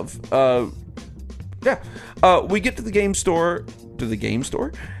I love. We get to the game store,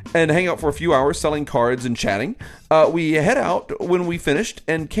 and hang out for a few hours selling cards and chatting. We head out when we finished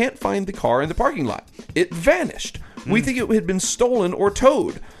and can't find the car in the parking lot. It vanished. We think it had been stolen or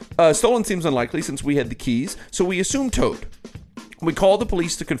towed. Stolen seems unlikely since we had the keys, so we assume towed. We called the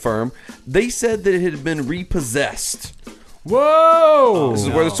police to confirm. They said that it had been repossessed. Whoa! This is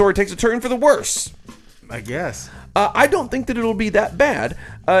where the story takes a turn for the worse. I guess. I don't think that it'll be that bad.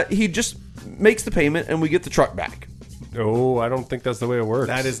 He just makes the payment and we get the truck back. Oh, I don't think that's the way it works.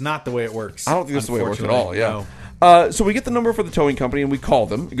 That is not the way it works. I don't think that's the way it works at all. Yeah. No. So we get the number for the towing company and we call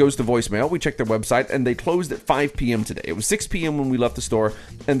them. It goes to voicemail. We check their website and they closed at 5 p.m. today. It was 6 p.m. when we left the store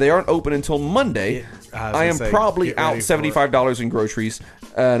and they aren't open until Monday. I am probably out $75 in groceries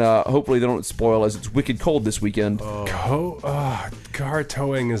and hopefully they don't spoil as it's wicked cold this weekend. Car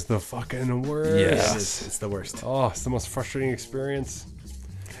towing is the fucking worst. Yes. It's the worst. Oh, it's the most frustrating experience.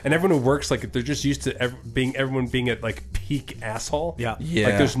 And everyone who works, like, they're just used to everyone being at, like, peak asshole. Yeah.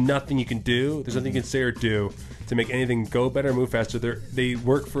 Like, there's nothing you can do. There's nothing you can say or do to make anything go better, move faster. They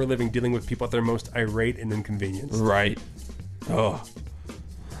work for a living dealing with people at their most irate and inconvenienced. Right. Oh.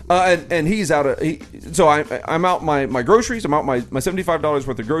 And he's out of... So I'm out my groceries. I'm out my $75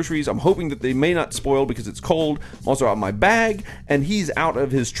 worth of groceries. I'm hoping that they may not spoil because it's cold. I'm also out my bag. And he's out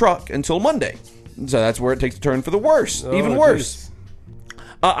of his truck until Monday. So that's where it takes a turn for the worse. Even worse. Geez.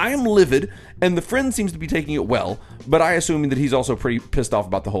 I am livid, and the friend seems to be taking it well, but I assume that he's also pretty pissed off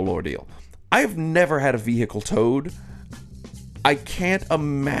about the whole ordeal. I have never had a vehicle towed. I can't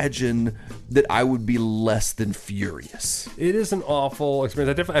imagine that I would be less than furious. It is an awful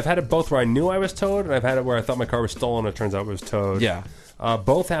experience. I've had it both where I knew I was towed, and I've had it where I thought my car was stolen, and it turns out it was towed. Yeah.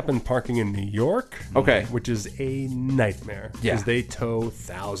 Both happened parking in New York. Okay. Which is a nightmare. Yeah. Because they tow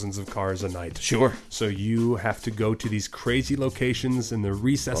thousands of cars a night. Sure. So you have to go to these crazy locations in the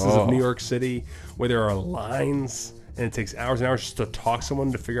recesses of New York City where there are lines and it takes hours and hours just to talk to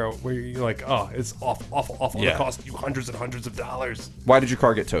someone to figure out where you're like, oh, it's awful. Yeah. It costs you hundreds and hundreds of dollars. Why did your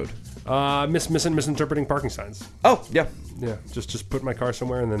car get towed? Misinterpreting parking signs. Oh, yeah. Yeah. Just putting my car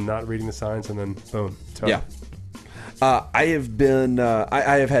somewhere and then not reading the signs and then boom. Towed. Yeah. I have been,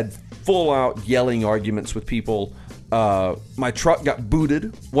 I have had full out yelling arguments with people. My truck got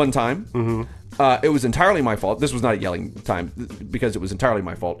booted one time. Mm-hmm. It was entirely my fault. This was not a yelling time because it was entirely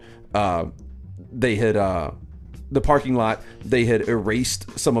my fault. They had, the parking lot, they had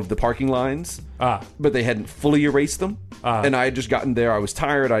erased some of the parking lines, but they hadn't fully erased them. And I had just gotten there. I was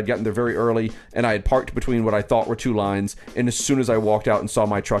tired. I'd gotten there very early, and I had parked between what I thought were two lines. And as soon as I walked out and saw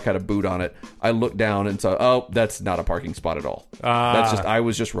my truck had a boot on it, I looked down and saw, oh, that's not a parking spot at all. That's just, I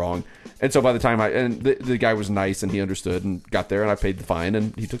was just wrong. And so by the time the guy was nice and he understood and got there and I paid the fine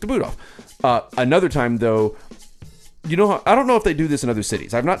and he took the boot off. Another time though, I don't know if they do this in other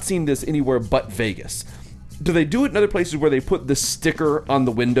cities. I've not seen this anywhere but Vegas. Do they do it in other places where they put the sticker on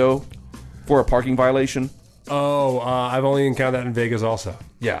the window for a parking violation? Oh, I've only encountered that in Vegas also.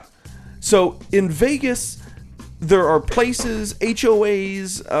 Yeah. So in Vegas, there are places,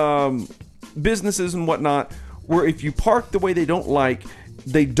 HOAs, businesses and whatnot, where if you park the way they don't like,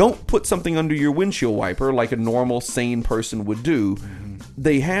 they don't put something under your windshield wiper like a normal, sane person would do. Mm-hmm.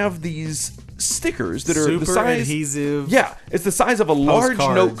 They have these stickers that are the size... adhesive. Yeah. It's the size of a large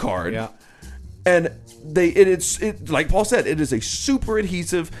note card. Yeah. And it's like Paul said, it is a super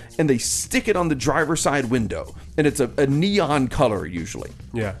adhesive, and they stick it on the driver's side window, and it's a neon color usually.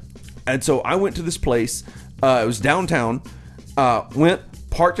 Yeah. And so I went to this place. It was downtown.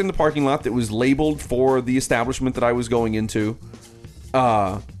 Parked in the parking lot that was labeled for the establishment that I was going into.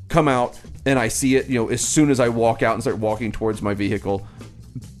 Come out and I see it. As soon as I walk out and start walking towards my vehicle,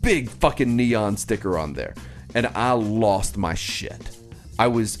 big fucking neon sticker on there, and I lost my shit. I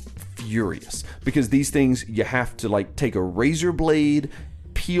was furious because these things you have to like take a razor blade,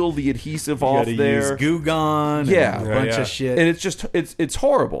 peel the adhesive off there, use Goo Gone, yeah, and a bunch of shit, and it's just it's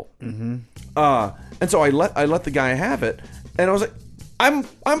horrible. Mm-hmm. And so I let the guy have it, and I was like, I'm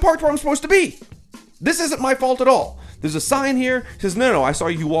parked where I'm supposed to be. This isn't my fault at all. There's a sign here. He says, no, I saw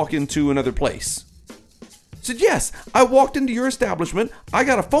you walk into another place. I said, yes, I walked into your establishment. I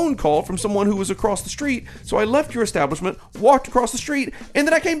got a phone call from someone who was across the street. So I left your establishment, walked across the street, and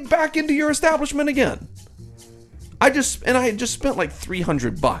then I came back into your establishment again. I had just spent like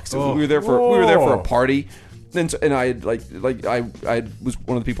 $300. Oh. We were there for a party. And I had I was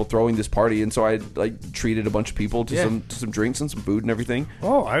one of the people throwing this party, and so I like treated a bunch of people to some drinks and some food and everything.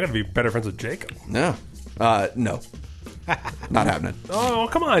 Oh, I gotta be better friends with Jacob. No, no, not happening. Oh,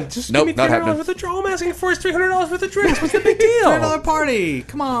 come on, just Nope, give me not $300 happening. worth of drinks. All I'm asking for is $300 worth of drinks. What's the big deal? $300 party.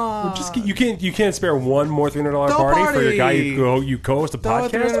 Come on. Just you can't spare one more $300 party for your guy you co-host a Throw a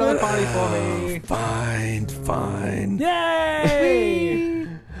podcast $300 with. party for me. Fine. Yay!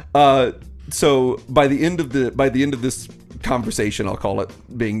 So by the end of this conversation, I'll call it,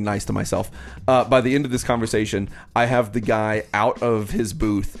 being nice to myself. By the end of this conversation, I have the guy out of his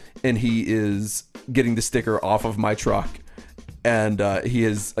booth, and he is getting the sticker off of my truck, and he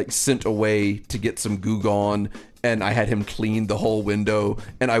is like sent away to get some Goo Gone. And I had him clean the whole window,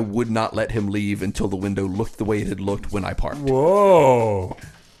 and I would not let him leave until the window looked the way it had looked when I parked. Whoa.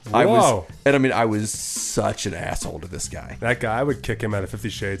 I was such an asshole to this guy. That guy, I would kick him out of 50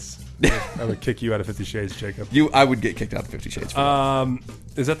 Shades. I would kick you out of 50 Shades, Jacob. I would get kicked out of 50 Shades. For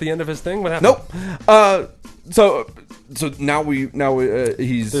Is that the end of his thing? What happened? Nope. So now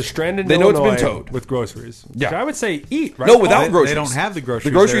he's They're stranded in They know Illinois it's been towed. with groceries. Yeah. Which I would say eat, right? No, without groceries. They don't have the groceries.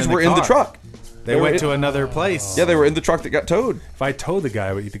 The groceries They're were in the car. truck. They went to another place. Yeah, they were in the truck that got towed. If I towed the guy,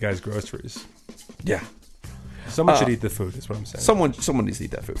 I would eat the guy's groceries. Yeah. Someone should eat the food, is what I'm saying. Someone needs to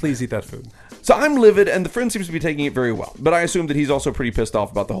eat that food. Please eat that food. So I'm livid, and the friend seems to be taking it very well. But I assume that he's also pretty pissed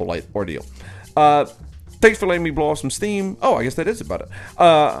off about the whole ordeal. Thanks for letting me blow off some steam. Oh, I guess that is about it.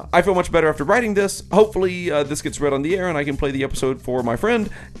 I feel much better after writing this. Hopefully this gets read on the air, and I can play the episode for my friend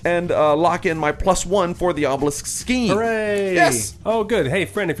and lock in my +1 for the obelisk scheme. Hooray! Yes! Oh, good. Hey,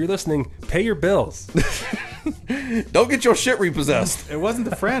 friend, if you're listening, pay your bills. Don't get your shit repossessed. It wasn't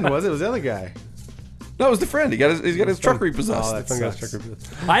the friend, was it? It was the other guy. No, it was the friend. He's got his truck repossessed. Oh, that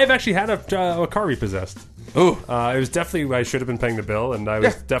sucks. I have actually had a car repossessed. Ooh. It was definitely, I should have been paying the bill, and I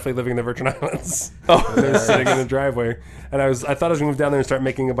was definitely living in the Virgin Islands. Oh. I was sitting in the driveway, and I thought I was going to move down there and start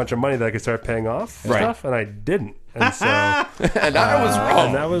making a bunch of money that I could start paying off Right. stuff, and I didn't. And so And I was wrong.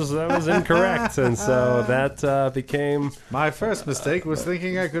 and that was incorrect, and so that became. My first mistake was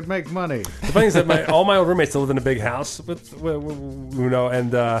thinking I could make money. The funny thing is that all my old roommates live in a big house with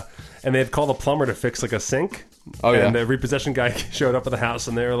and they had called a plumber to fix like a sink. Oh, yeah. And the repossession guy showed up at the house,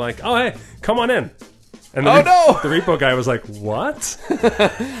 and they were like, "Oh, hey, come on in." And Oh, no! The repo guy was like, "What?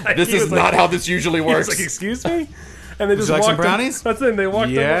 This He is was not like- how this usually He was works. like, "Excuse me." And they just you like some walked brownies? Him, that's the thing. They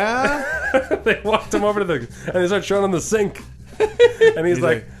walked Yeah? him. They walked him over to and they started showing him the sink. And he's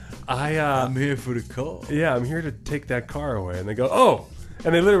like, I'm here for the call. "Yeah, I'm here to take that car away." And they go, "Oh,"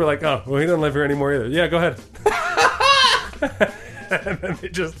 and they literally were like, "Oh, well, he doesn't live here anymore either." "Yeah, go ahead." And then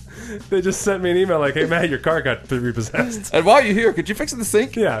they just sent me an email like, "Hey, Matt, your car got repossessed." And while you're here, could you fix the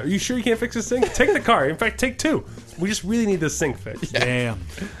sink? Yeah, are you sure you can't fix the sink? Take the car. In fact, take two. We just really need this sink fixed. Damn.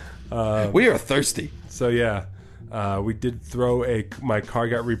 We are thirsty. So yeah, we did throw my car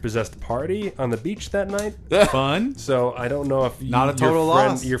got repossessed party on the beach that night. Fun. So I don't know if Not a total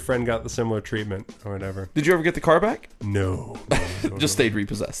loss. Your friend got the similar treatment or whatever. Did you ever get the car back? No. Just stayed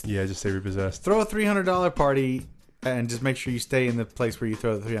repossessed. Yeah, just stay repossessed. Throw a $300 party and just make sure you stay in the place where you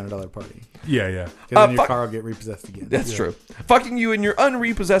throw the $300 party. Yeah, yeah. Because then your fuck- car will get repossessed again. That's true. Fucking you and your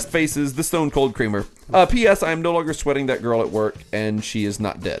unrepossessed faces, the Stone Cold Creamer. P.S. I am no longer sweating that girl at work, and she is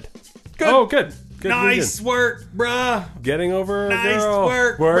not dead. Good. Oh, good. Good. Nice work, bruh. Getting over a Nice girl.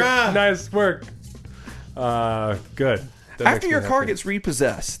 work, bruh. Nice work. Good. That makes After me your car happy. gets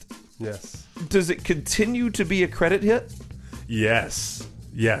repossessed, Yes. does it continue to be a credit hit? Yes.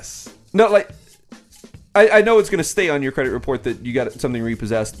 Yes. No, like, I know it's going to stay on your credit report that you got something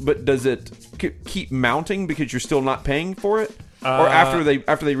repossessed, but does it keep mounting because you're still not paying for it? Or after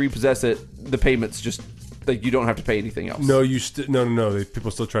they repossess it, the payments just, like, you don't have to pay anything else? No, no.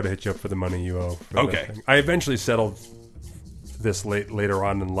 People still try to hit you up for the money you owe. For Okay. that thing. I eventually settled this later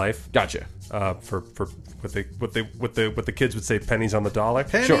on in life. Gotcha. For what the kids would say, pennies on the dollar.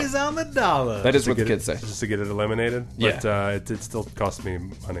 Pennies on the dollar. That is what the kids say. Just to get it eliminated. Yeah. But it still costs me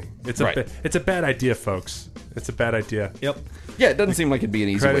money. It's Right. it's a bad idea, folks. It's a bad idea. Yep. Yeah, it doesn't seem like it'd be an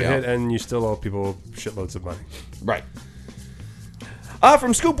easy Credit way out. hit, and you still owe people shitloads of money. Right.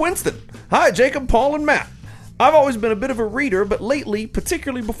 From Scoop Winston. Hi, Jacob, Paul, and Matt. I've always been a bit of a reader, but lately,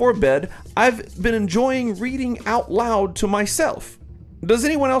 particularly before bed, I've been enjoying reading out loud to myself. Does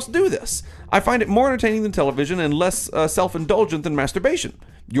anyone else do this? I find it more entertaining than television and less self-indulgent than masturbation.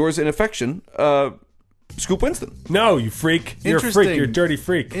 Yours in affection, Scoop Winston. No, you freak. You're a freak. You're a dirty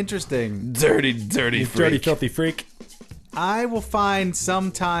freak. Interesting. Dirty You freak. dirty, filthy freak. I will find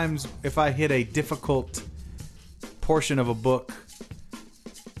sometimes if I hit a difficult portion of a book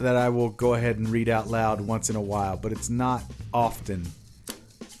that I will go ahead and read out loud once in a while, but it's not often.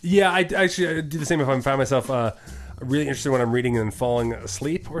 Yeah, I actually do the same if I find myself really interested when I'm reading and falling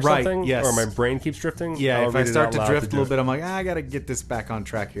asleep or Right, something. yes. Or my brain keeps drifting. Yeah, I'll if I read it start out to loud drift a do little it. bit, I'm like, I got to get this back on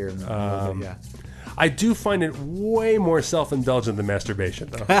track here. Yeah. I do find it way more self-indulgent than masturbation,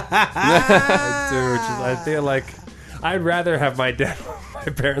 though. I do. I feel like I'd rather have my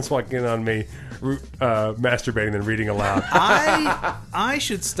parents walking in on me masturbating than reading aloud. I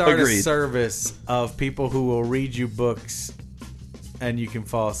should start Agreed. a service of people who will read you books and you can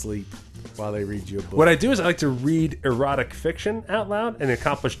fall asleep while they read you a book. What I do is I like to read erotic fiction out loud and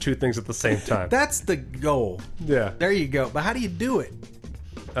accomplish two things at the same time. That's the goal. Yeah. There you go. But how do you do it?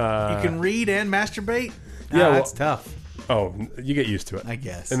 You can read and masturbate? Yeah, well- That's tough, Oh, you get used to it. I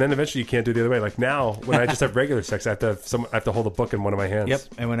guess. And then eventually you can't do it the other way. Like now, when I just have regular sex, I have to hold a book in one of my hands. Yep.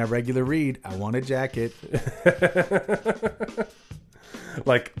 And when I regular read, I want a jacket.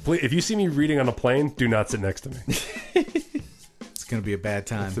 Like, please, if you see me reading on a plane, do not sit next to me. It's going to be a bad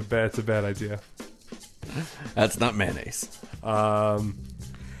time. It's a bad idea. That's not mayonnaise. I'm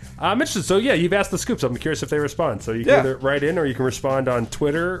interested. So yeah, you've asked the Scoops. I'm curious if they respond. So you can Yeah. either write in or you can respond on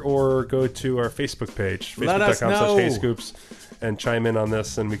Twitter or go to our Facebook page, Let us know. facebook.com/HeyScoops, and chime in on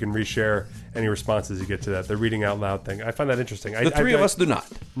this, and we can reshare any responses you get to that. The reading out loud thing. I find that interesting. The three of us do not.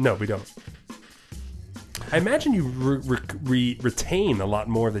 No, we don't. I imagine you retain a lot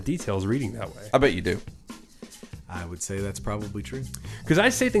more of the details reading that way. I bet you do. I would say that's probably true. Because I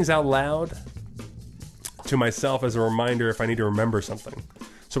say things out loud to myself as a reminder if I need to remember something.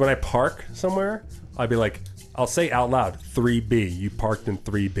 So when I park somewhere, I'd be like, I'll say out loud, 3B. You parked in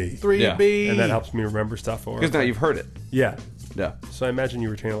 3B. 3B. And that helps me remember stuff. Or Because now you've heard it. Yeah. Yeah. So I imagine you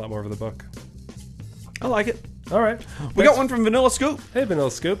retain a lot more of the book. I like it. All right. We got one from Vanilla Scoop. Hey,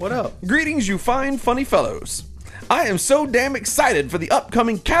 Vanilla Scoop. What up? Greetings, you fine, funny fellows. I am so damn excited for the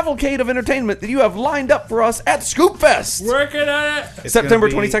upcoming cavalcade of entertainment that you have lined up for us at Scoop Fest. Working on it. It's September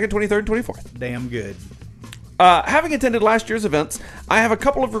gonna be 22nd, 23rd, 24th. Damn good. Having attended last year's events, I have a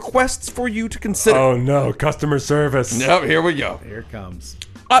couple of requests for you to consider. Oh, no. Customer service. Yep, here we go. Here it comes.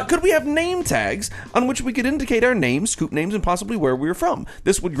 Could we have name tags on which we could indicate our names, scoop names, and possibly where we are from?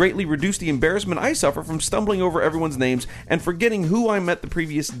 This would greatly reduce the embarrassment I suffer from stumbling over everyone's names and forgetting who I met the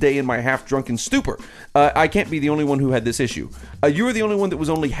previous day in my half-drunken stupor. I can't be the only one who had this issue. You were the only one that was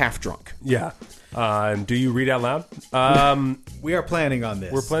only half-drunk. Yeah. And do you read out loud? We are planning on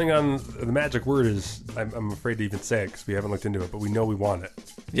this. We're planning on the magic word is, I'm afraid to even say it because we haven't looked into it, but we know we want it.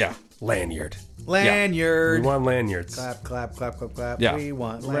 Yeah. Lanyard. Lanyard. We want lanyards. Clap, clap, clap, clap, clap. Yeah. We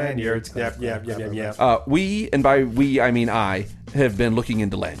want lanyards. Yep, Clap, yep, clap, yep, clap, yep, clap. yep. We, and by we, I mean I, have been looking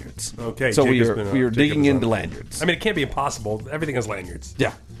into lanyards. Okay, So we Jacob's are, been, we are Jacob digging is into on it. lanyards. I mean, it can't be impossible. Everything has lanyards.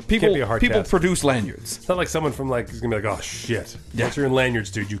 Yeah. People, be a hard people task. produce lanyards. It's not like someone from like is gonna be like, oh shit. Yeah. Once you're in lanyards,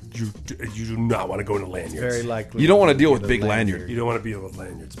 dude, you do not want to go into lanyards. Very likely. You don't want to deal get with a big lanyard. You don't want to be with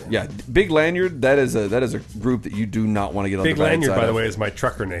lanyards, man. Yeah, big lanyard. That is a group that you do not want to get on Big the bad lanyard, side by the of. way, is my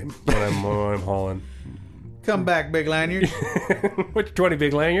trucker name when I'm hauling. Come back, big lanyard. What's 20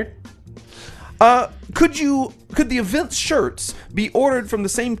 big lanyard? Could the event's shirts be ordered from the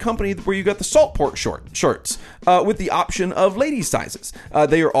same company where you got the Saltport shirts with the option of ladies' sizes?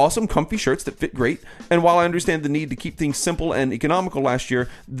 They are awesome, comfy shirts that fit great. And while I understand the need to keep things simple and economical last year,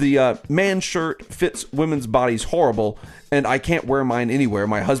 the man shirt fits women's bodies horrible, and I can't wear mine anywhere.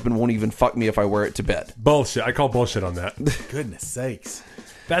 My husband won't even fuck me if I wear it to bed. Bullshit. I call bullshit on that. Goodness sakes.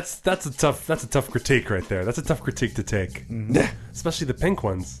 That's a tough critique right there. That's a tough critique to take, especially the pink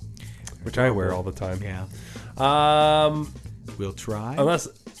ones, which I wear all the time. Yeah. We'll try. Unless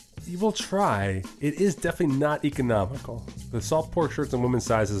you will try, it is definitely not economical. The salt pork shirts and women's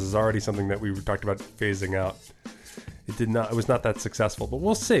sizes is already something that we talked about phasing out. It was not that successful, but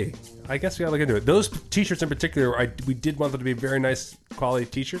we'll see. I guess we gotta look into it. Those t-shirts in particular, we did want them to be a very nice quality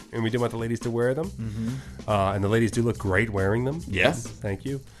t-shirt, and we did want the ladies to wear them. Mm-hmm. And the ladies do look great wearing them. Yes. Thank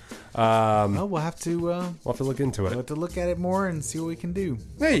you. Well, we'll have to Look into it. look at it more and see what we can do.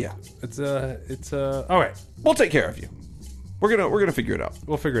 Yeah. It's all right. We'll take care of you. We're gonna figure it out.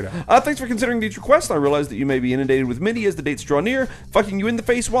 We'll figure it out. Thanks for considering these requests. I realize that you may be inundated with many as the dates draw near. Fucking you in the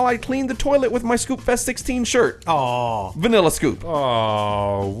face while I clean the toilet with my Scoop Fest 16 shirt. Aw. Vanilla Scoop.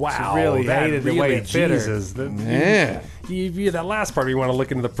 Oh, wow. She really that hated the way it fit her. Jesus. Yeah. That last part, you want to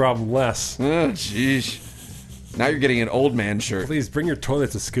look into the problem less. Oh, jeez. Now you're getting an old man shirt. Please bring your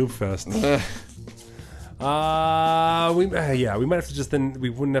toilet to Scoop Fest. We might have to just then. We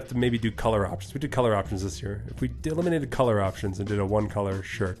wouldn't have to maybe do color options. We did color options this year. If we eliminated color options and did a one color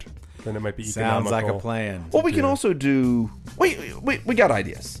shirt, then it might be Sounds economical. like a plan. Well, we can also do. We got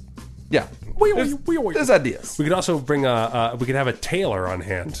ideas. Yeah. There's ideas. We could also bring we could have a tailor on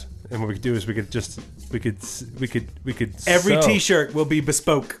hand, and what we could do is we could Every sew. T-shirt will be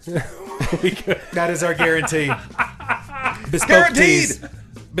bespoke. That is our guarantee. Bespoke Guaranteed! tees.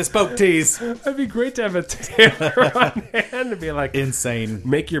 Bespoke tees. That'd be great to have a tailor on hand to be like, Insane.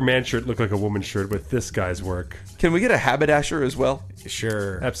 make your man shirt look like a woman's shirt with this guy's work. Can we get a haberdasher as well?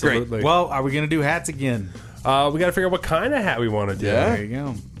 Sure. Absolutely. Well, are we going to do hats again? We got to figure out what kind of hat we want to do. Yeah. There you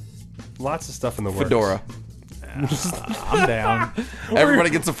go. Lots of stuff in the works. Fedora. I'm down. Everybody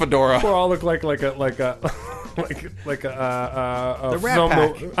gets a fedora. We'll all look like a The Rat film.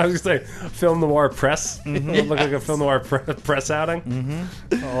 Pack. I was gonna say film noir press. We'll look like a film noir press outing.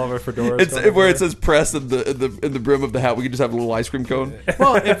 All of our fedoras. It's where it says press in the brim of the hat. We could just have a little ice cream cone.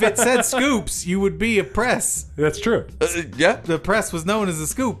 Well, if it said Scoops, you would be a press. That's true. Yeah, The press was known as the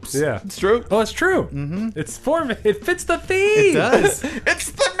Scoops. Yeah, it's true. well, it's true. It's it fits the theme. It does. It's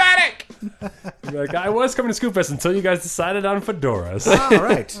thematic. Like, I was coming to Scoop Fest until you guys decided on fedoras. All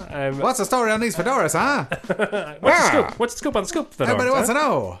right. I'm- What's the story on these fedoras, huh? What's the scoop? What's the scoop on the scoop fedora? Everybody wants to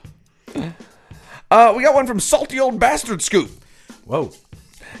know. We got one from Salty Old Bastard Scoop. Whoa.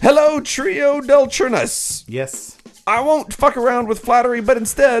 Hello, Trio del Churnas. Yes. I won't fuck around with flattery, but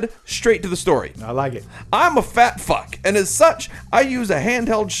instead, straight to the story. I like it. I'm a fat fuck, and as such, I use a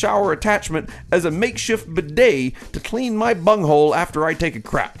handheld shower attachment as a makeshift bidet to clean my bunghole after I take a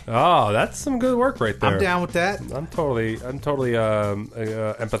crap. Oh, that's some good work right there. I'm down with that. I'm totally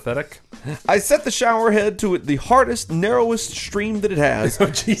empathetic. I set the shower head to the hardest, narrowest stream that it has, Oh,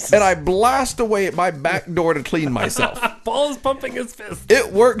 Jesus. and I blast away at my back door to clean myself. Paul is pumping his fist.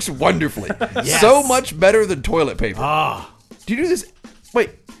 It works wonderfully. Yes. So much better than toilet paper. Ah. Do you do this? Wait.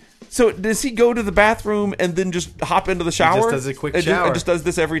 So does he go to the bathroom and then just hop into the shower? does a quick and shower. and just does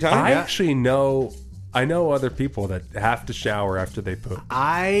this every time? I actually know. I know other people that have to shower after they poop.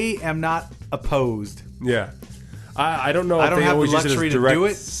 I am not opposed. Yeah. I don't know I if don't they have the always use it luxury as to direct do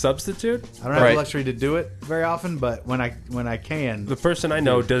it. substitute. I don't have Right. the luxury to do it very often, but when I can, The person I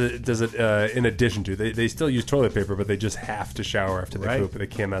know does it in addition to. They still use toilet paper, but they just have to shower after they Right. poop. They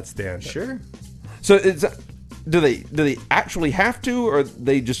cannot stand it. sure. So do they actually have to, or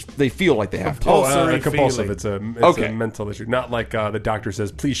they feel like they have to? Oh, Compulsory compulsive. feeling. It's Okay. a mental issue. Not like the doctor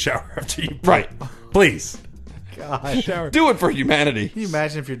says, please shower after you poop. Right. Please. God. Shower. Do it for humanity. Can you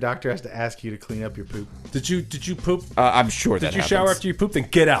imagine if your doctor has to ask you to clean up your poop? Did you poop? I'm sure that Did you happens. shower after you poop? Then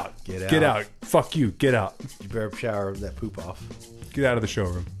get out. Get out. Fuck you. Get out. You better shower that poop off. Get out of the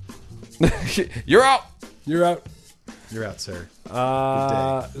showroom. You're out. You're out. You're out, sir.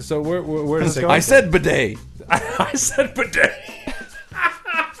 So where does it go? I said bidet. I said bidet.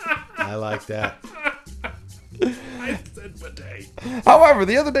 I like that. I said bidet. However,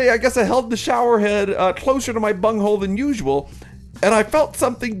 the other day, I guess I held the shower head closer to my bunghole than usual, and I felt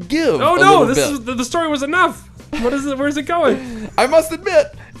something give. Oh a no! little This bit. is the story was enough. What is it? Where's it going? I must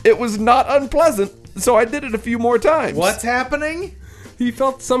admit, it was not unpleasant, so I did it a few more times. What's happening? He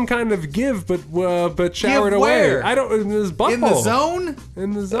felt some kind of give, but showered away. where? I don't. In his butthole. In the zone?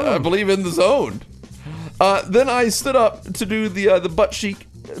 In the I zone. believe in the zone. Then I stood up to do the butt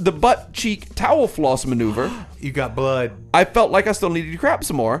cheek towel floss maneuver. You got blood. I felt like I still needed to crap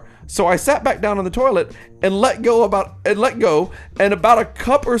some more, so I sat back down on the toilet and let go, and about a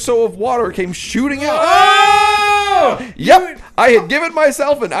cup or so of water came shooting out. Oh! Yep, I had given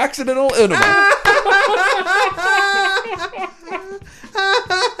myself an accidental enema.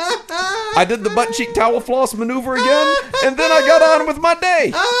 I did the butt cheek towel floss maneuver again, and then I got on with my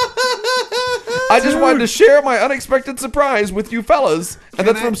day. I just wanted to share my unexpected surprise with you fellas, and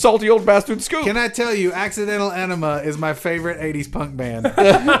that's from Salty Old Bastard Scoop. Can I tell you, Accidental Enema is my favorite 80s punk band.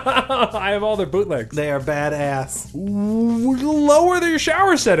 I have all their bootlegs. They are badass. Lower their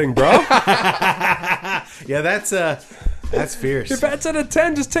shower setting, bro. Yeah, that's fierce. If that's at a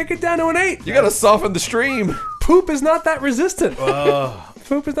 10, just take it down to an 8. You gotta soften the stream. Poop is not that resistant.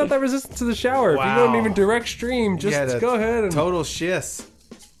 Poop is not that resistant to the shower. If you Wow. don't even direct stream, just Yeah, go ahead and total shiz.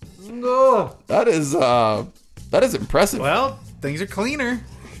 That is impressive. Well, things are cleaner.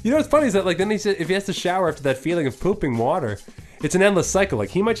 You know what's funny is that like then he said if he has to shower after that feeling of pooping water, it's an endless cycle. Like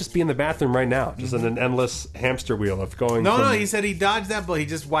he might just be in the bathroom right now, just in an endless hamster wheel of going. No, he said he dodged that, but he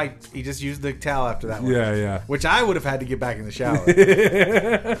just wiped. He just used the towel after that one. Yeah. Which I would have had to get back in the shower.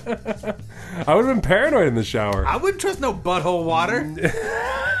 I would have been paranoid in the shower. I wouldn't trust no butthole water.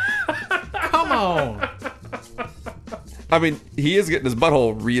 Come on. I mean, he is getting his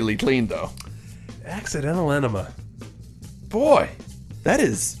butthole really clean, though. Accidental enema. Boy, that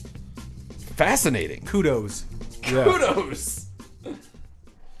is fascinating. Kudos. Yeah. Kudos.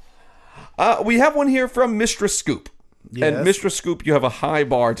 We have one here from Mistress Scoop. Yes. And Mistress Scoop, you have a high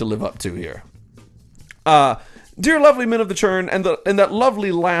bar to live up to here. Dear lovely men of the churn, and that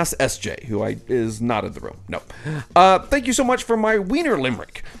lovely lass SJ, who is not in the room. No. Thank you so much for my wiener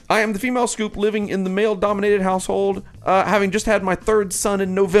limerick. I am the female Scoop living in the male-dominated household, having just had my third son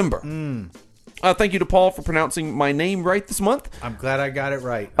in November. Thank you to Paul for pronouncing my name right this month. I'm glad I got it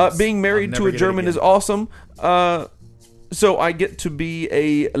right. Being married to a German is awesome. So I get to be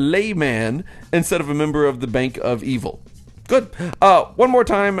a layman instead of a member of the Bank of Evil. Good. One more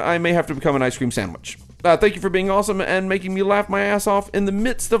time, I may have to become an ice cream sandwich. Thank you for being awesome and making me laugh my ass off in the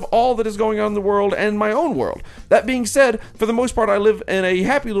midst of all that is going on in the world and my own world. That being said, for the most part, I live in a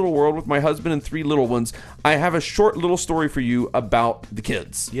happy little world with my husband and 3 little ones. I have a short little story for you about the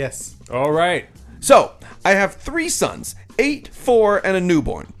kids. Yes. All right. So, I have 3 sons, 8, 4, and a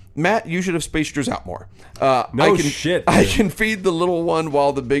newborn. Matt, you should have spaced yours out more. Shit. I can feed the little one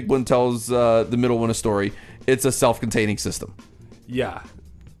while the big one tells the middle one a story. It's a self-containing system. Yeah.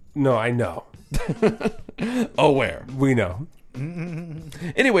 No, I know. Aware. We know.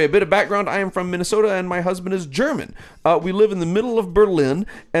 Anyway, a bit of background. I am from Minnesota and my husband is German. We live in the middle of Berlin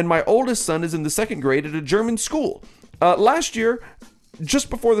and my oldest son is in the 2nd grade at a German school. Last year,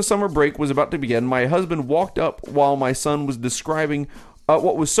 just before the summer break was about to begin, my husband walked up while my son was describing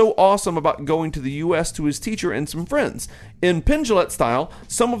what was so awesome about going to the U.S. to his teacher and some friends. In Pendulette style,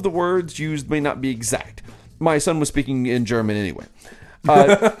 some of the words used may not be exact. My son was speaking in German anyway.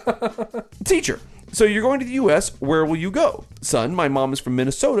 Teacher, so you're going to the U.S., where will you go? Son, my mom is from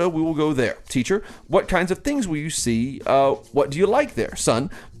Minnesota, we will go there. Teacher, what kinds of things will you see? What do you like there? Son,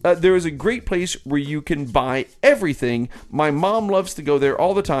 there is a great place where you can buy everything. My mom loves to go there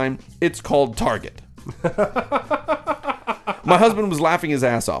all the time. It's called Target. My husband was laughing his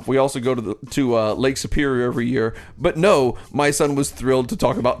ass off. We also go to Lake Superior every year. But no, my son was thrilled to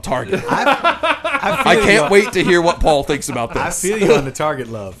talk about Target. I can't wait to hear what Paul thinks about this. I feel you on the Target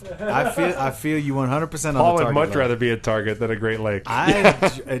love. I feel you 100% on the Target Paul would much love. rather be at Target than a Great Lake.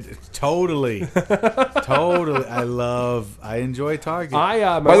 Totally. I enjoy Target.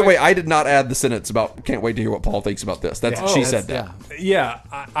 By the way, I did not add the sentence about can't wait to hear what Paul thinks about this. She said that. Yeah,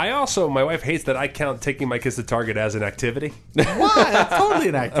 I also, my wife hates that I count taking my kids to Target as an activity. Why? That's totally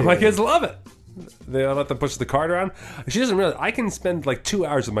an activity. And my kids love it. They let them push the cart around. She doesn't realize I can spend like 2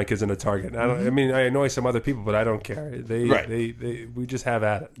 hours with my kids in a Target. I mean, I annoy some other people, but I don't care. We just have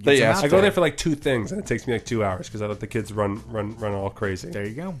at it. I go there for like 2 things, and it takes me like 2 hours because I let the kids run all crazy. There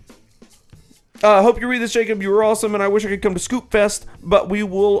you go. Hope you read this, Jacob. You were awesome, and I wish I could come to Scoop Fest, but we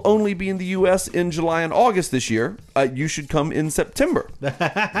will only be in the U.S. in July and August this year. You should come in September,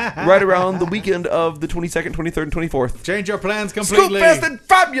 right around the weekend of the 22nd, 23rd, and 24th. Change your plans completely. Scoop Fest in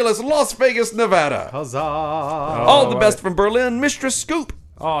fabulous Las Vegas, Nevada. Huzzah. All the best from Berlin, Mistress Scoop.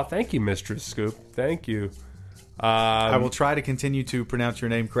 Oh, thank you, Mistress Scoop. Thank you. I will try to continue to pronounce your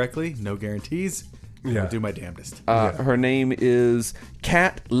name correctly. No guarantees. Yeah. I'll do my damnedest. Her name is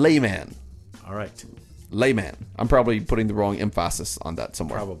Kat Layman. All right. Layman. I'm probably putting the wrong emphasis on that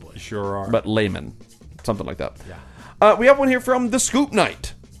somewhere. Probably. Sure are. But layman. Something like that. Yeah. We have one here from the Scoop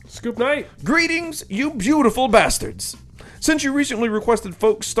Knight. Scoop Night. Greetings, you beautiful bastards. Since you recently requested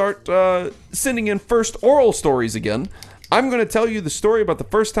folks start sending in first oral stories again, I'm going to tell you the story about the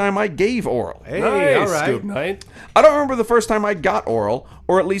first time I gave oral. Hey, Nice, all right. Scoop Night. I don't remember the first time I got oral,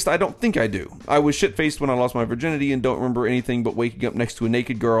 or at least I don't think I do. I was shit-faced when I lost my virginity and don't remember anything but waking up next to a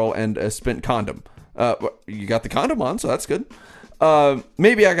naked girl and a spent condom. You got the condom on, so that's good.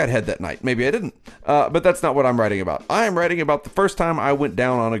 Maybe I got head that night. Maybe I didn't. But that's not what I'm writing about. I am writing about the first time I went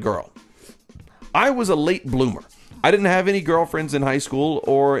down on a girl. I was a late bloomer. I didn't have any girlfriends in high school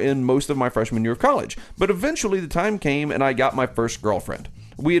or in most of my freshman year of college, but eventually the time came and I got my first girlfriend.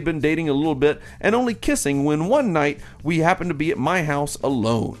 We had been dating a little bit and only kissing when one night we happened to be at my house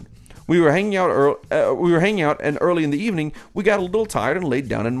alone. We were hanging out and early in the evening we got a little tired and laid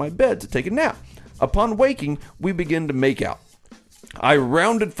down in my bed to take a nap. Upon waking, we began to make out. I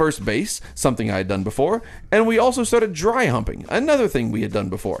rounded first base, something I had done before, and we also started dry humping, another thing we had done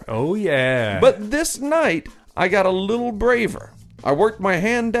before. Oh, yeah. But this night, I got a little braver. I worked my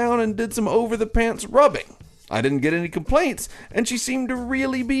hand down and did some over-the-pants rubbing. I didn't get any complaints, and she seemed to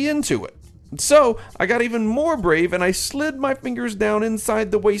really be into it. So, I got even more brave, and I slid my fingers down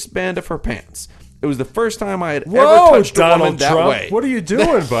inside the waistband of her pants. It was the first time I had ever touched a woman that way. What are you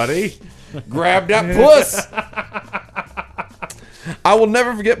doing, buddy? Grab that puss! I will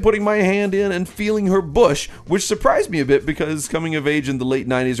never forget putting my hand in and feeling her bush, which surprised me a bit because coming of age in the late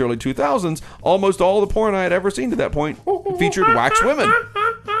 90s, early 2000s, almost all the porn I had ever seen to that point featured wax women.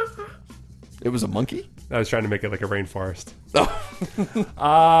 It was a monkey? I was trying to make it like a rainforest.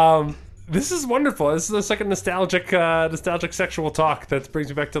 Oh. This is wonderful. This is like a nostalgic sexual talk that brings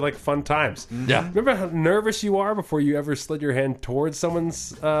me back to like fun times. Yeah. Remember how nervous you are before you ever slid your hand towards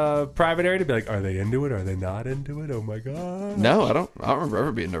someone's private area to be like, are they into it? Are they not into it? Oh my god. No, I don't remember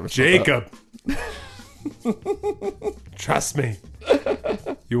ever being nervous. Jacob. Trust me.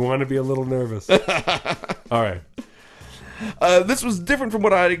 You want to be a little nervous. All right. This was different from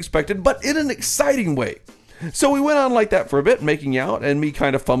what I had expected, but in an exciting way. So we went on like that for a bit, making out, and me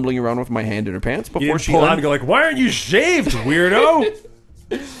kind of fumbling around with my hand in her pants before she pull out and go like, why aren't you shaved, weirdo?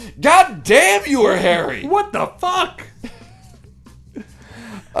 God damn, you were hairy. What the fuck?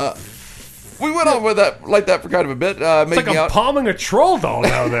 We went on with that like that for kind of a bit, It's making like I'm out. palming a troll doll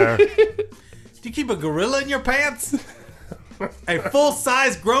down there. Do you keep a gorilla in your pants? A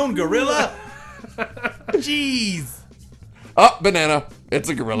full-size grown gorilla? Jeez. Oh, banana. It's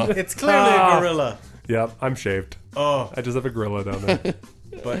a gorilla. It's clearly a gorilla. Yep, I'm shaved. Oh, I just have a gorilla down there.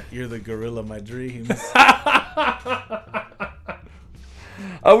 but you're the gorilla of my dreams. We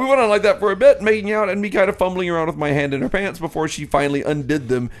went on like that for a bit, making out, and me kind of fumbling around with my hand in her pants before she finally undid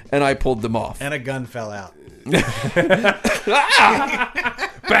them, and I pulled them off. And a gun fell out.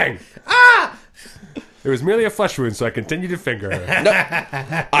 Bang! Ah! It was merely a flesh wound, so I continued to finger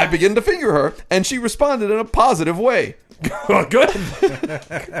her. I began to finger her, and she responded in a positive way. Oh, good.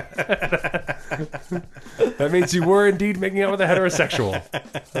 That means you were indeed making out with a heterosexual.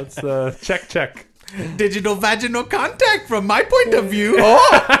 That's the check. Digital vaginal contact from my point of view.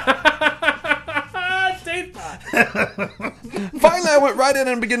 Finally, I went right in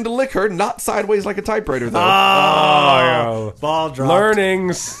and began to lick her, not sideways like a typewriter, though. Oh, Ball dropped.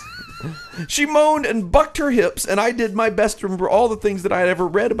 learnings. She moaned and bucked her hips, and I did my best to remember all the things that I had ever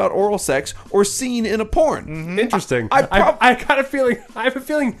read about oral sex or seen in a porn. Interesting. I got a feeling. I have a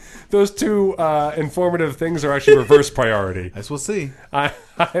feeling those two informative things are actually reverse priority. As we'll see. I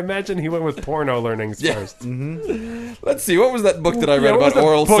imagine he went with porno learnings first. Let's see, what was that book that I read What was about the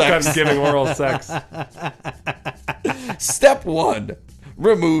oral book sex? on giving oral sex. Step 1,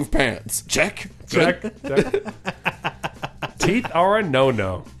 remove pants. Check. Check. Teeth are a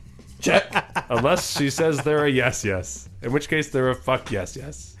no-no. Check. Unless she says they're a yes. In which case they're a fuck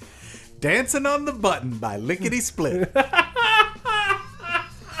yes. Dancing on the Button by Lickety Split.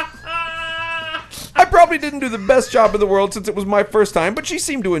 I probably didn't do the best job in the world since it was my first time, but she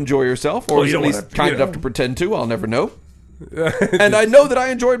seemed to enjoy herself, or Well, was you at don't least wanna- kind you enough know. to pretend to. I'll never know. And I know that I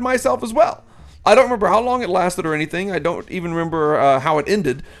enjoyed myself as well. I don't remember how long it lasted or anything. I don't even remember how it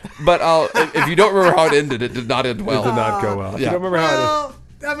ended. But if you don't remember how it ended, it did not end well. It did not go well. Yeah. You don't remember how it Well,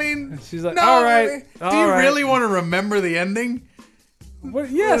 I mean, She's like, no, all right, I mean, do all you right. really want to remember the ending? What,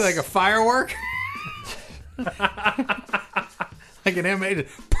 yes. Like a firework? Like an M8.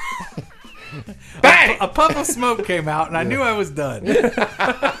 Bang! A puff of smoke came out, and I knew I was done.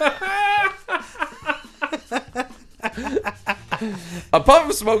 A puff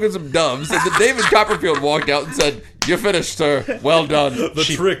of smoke and some dubs, and then David Copperfield walked out and said, "You're finished, sir. Well done." The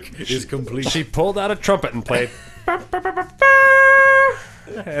trick is complete. She pulled out a trumpet and played.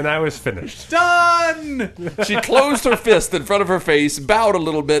 And I was finished. Done! She closed her fist in front of her face, bowed a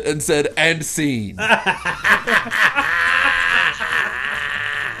little bit, and said, "And scene."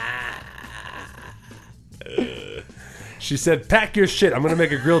 She said, pack your shit. I'm going to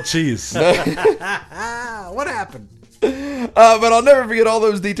make a grilled cheese. What happened? But I'll never forget all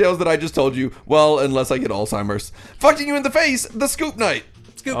those details that I just told you. Well, unless I get Alzheimer's. Fucking you in the face, the scoop night.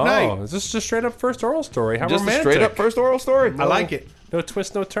 Scoop Oh, night. is this just straight up first oral story? How Just romantic. a straight up first oral story. I like it. No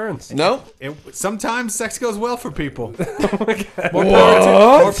twists, no turns. No? Sometimes sex goes well for people. What?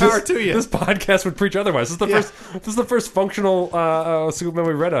 More power to you. This podcast would preach otherwise. This is the first functional Superman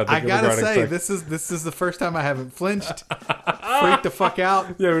we read out. I gotta regarding say, sex. this is the first time I haven't flinched, freaked the fuck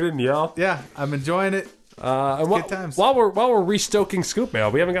out. Yeah, we didn't yell. Yeah, I'm enjoying it. And Good times. While we're restoking Scoop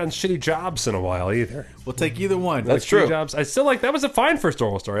Mail, we haven't gotten shitty jobs in a while either. We'll take either one. That's Shitty true. Jobs. I still like that was a fine first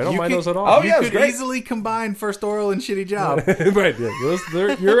oral story. I don't You mind could- those at all. Oh, You yeah, it was could great. easily combine first oral and shitty job. Right,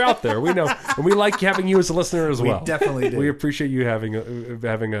 yeah. You're out there. We know, and we like having you as a listener as well. definitely do. We appreciate you having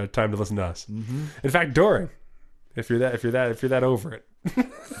a time to listen to us. In fact, during If you're that over it.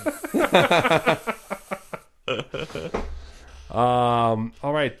 All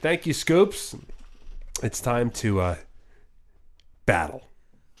right. Thank you, Scoops. It's time to battle.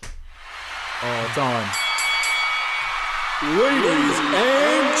 Oh, it's on. Ladies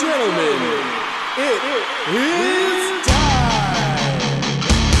and gentlemen, it is time!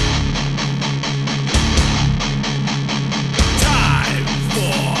 Time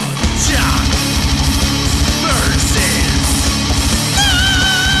for Jock versus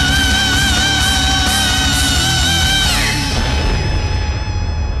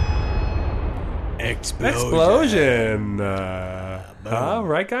Explosion.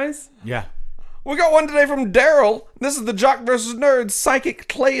 Right, guys? Yeah. We got one today from Daryl. This is the Jock vs. Nerd Psychic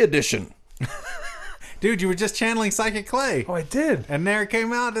Clay Edition. Dude, you were just channeling Psychic Clay. Oh, I did. And there it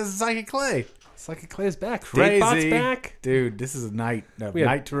came out as Psychic Clay. Psychic Clay is back. Crazy. Datebot's back. Dude, this is a night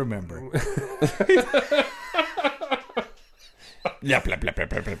to remember. Yep, blap, blap, blap,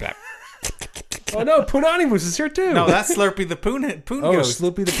 blap, blap, blap. Oh, no. Punanimus is here, too. No, that's Slurpee the Poon Oh, Ghost.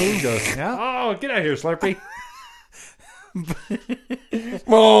 Sloopy the Poon Ghost. Yeah. Oh, get out of here, Slurpee.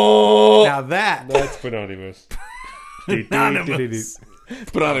 Oh, Now that. That's Punanimus. Anonymous.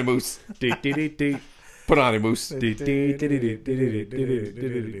 Punani Moose. Punani Moose.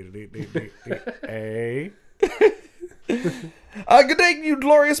 Hey. Good day, you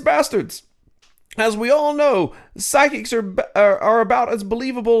glorious bastards. As we all know, psychics are about as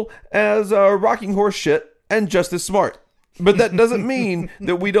believable as rocking horse shit and just as smart. But that doesn't mean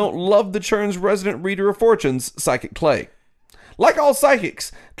that we don't love the Churn's resident reader of fortunes, Psychic Clay. Like all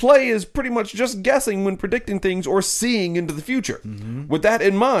psychics, Clay is pretty much just guessing when predicting things or seeing into the future. With that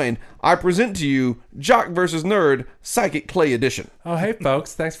in mind, I present to you Jock vs. Nerd Psychic Clay Edition. Oh, hey,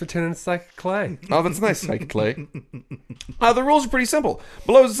 folks. Thanks for tuning in to Psychic Clay. Oh, that's nice, Psychic Clay. The rules are pretty simple.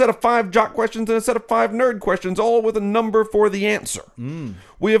 Below is a set of 5 jock questions and a set of 5 nerd questions, all with a number for the answer.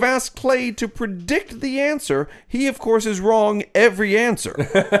 We have asked Clay to predict the answer. He, of course, is wrong every answer.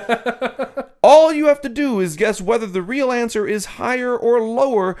 All you have to do is guess whether the real answer is higher or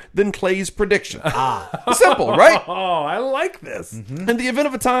lower than Clay's prediction. Simple, right? Oh, I like this. In the event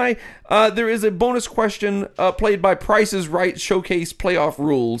of a tie, there is a bonus question played by Price is Right Showcase Playoff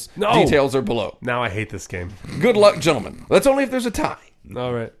Rules. No. Details are below. Now I hate this game. Good luck, gentlemen. That's only if there's a tie.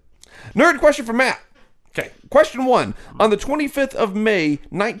 All right. Nerd question for Matt. Okay, question 1. On the 25th of May,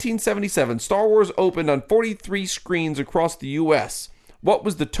 1977, Star Wars opened on 43 screens across the U.S. What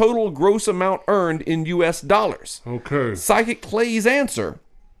was the total gross amount earned in U.S. dollars? Okay. Psychic Clay's answer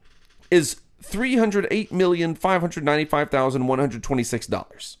is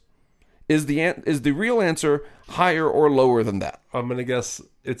 $308,595,126. Is the real answer higher or lower than that? I'm going to guess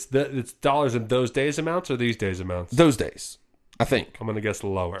it's dollars in those days amounts or these days amounts? Those days, I think. I'm going to guess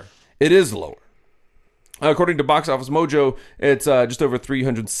lower. It is lower. According to Box Office Mojo, it's just over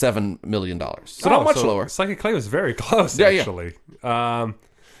 $307 million. So not much lower. Psychic Clay was very close, Yeah, yeah. actually.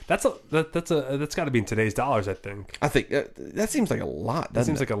 That's got to be in today's dollars, I think. I think that seems like a lot. That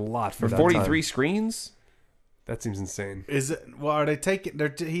Doesn't seems it? like a lot for For that 43 time. screens. That seems insane. Is it? Well, are they taking?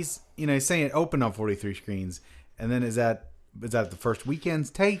 He's he's saying it opened on 43 screens, and then is that the first weekend's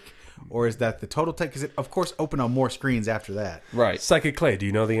take, or is that the total take? Because it, of course, opened on more screens after that. Right. Psychic Clay, do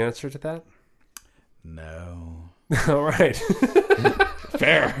you know the answer to that? No. All right.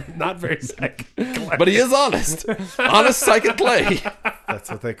 Fair. Not very psychic. But he is honest. Honest Psychic Clay. That's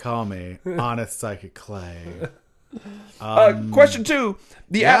what they call me. Honest Psychic Clay. Question 2.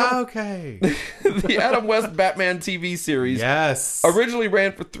 The Okay. Adam West Batman TV series Yes. originally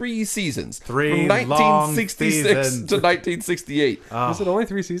ran for 3 seasons. Three from long 1966 seasons. to 1968. Was it only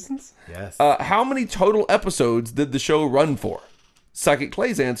 3 seasons? Yes. How many total episodes did the show run for? Psychic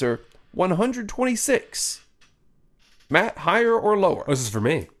Clay's answer, 126. Matt, higher or lower? Oh, this is for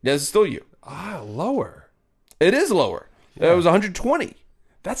me. Yeah, this is still you. Lower. It is lower. It was 120.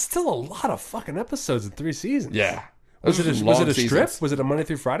 That's still a lot of fucking episodes in 3 seasons. Yeah. Was it Those a were long strip? seasons. Was it a Monday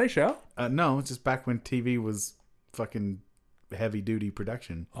through Friday show? No, it's just back when TV was fucking heavy duty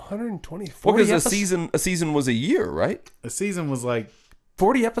production. 124 Well, because a season was a year, right? A season was like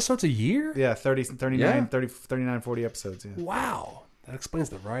 40 episodes a year? Yeah, 30, 39, Yeah. 30, 39, 40 episodes. Yeah. Wow. That explains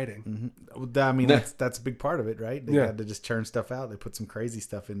the writing. I mean, that's a big part of it, right? They Yeah. had to just churn stuff out. They put some crazy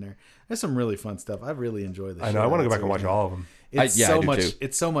stuff in there. There's some really fun stuff. I really enjoy this. I know. I want to go back and watch all of them. It's I so do much. too.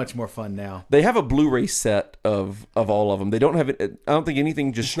 It's so much more fun now. They have a Blu-ray set of all of them. They don't have it. I don't think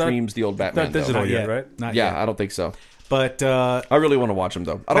anything just not- streams the old Batman. Not digital though. yet, right? Not Yeah, yet. I don't think so. But I really want to watch them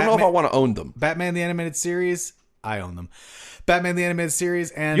though. I don't know if I Batman- want to own them. Batman the Animated Series, I own them. Batman the Animated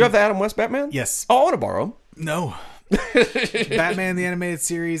Series, and You have the Adam West Batman? Yes. Oh, I want to borrow 'em. No, Batman the Animated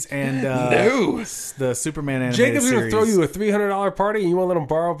Series and No. the Superman Animated Jacob's Series. going to throw you a $300 party and you won't let him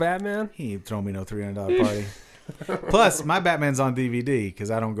borrow Batman? He ain't throwing me no $300 party. Plus, my Batman's on DVD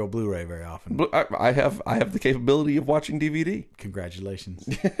because I don't go Blu-ray very often. I have the capability of watching DVD. Congratulations.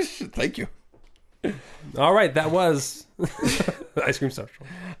 Thank you. All right, that was Ice Cream Social.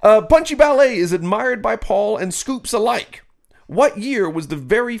 Punchy Ballet is admired by Paul and Scoops alike. What year was the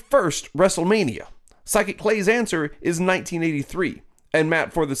very first WrestleMania? Psychic Clay's answer is 1983. And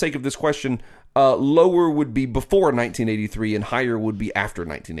Matt, for the sake of this question, lower would be before 1983 and higher would be after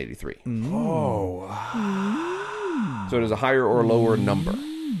 1983. Oh. So it is a higher or lower number.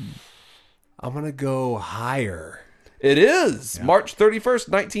 I'm going to go higher. It is March 31st,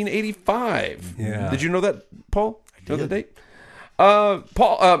 1985. Yeah. Did you know that, Paul? Know the date?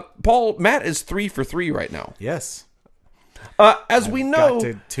 Paul, Matt is 3 for 3 right now. Yes. As we know, Got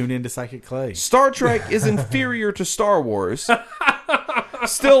to tune into Psychic Clay. Star Trek is inferior to Star Wars.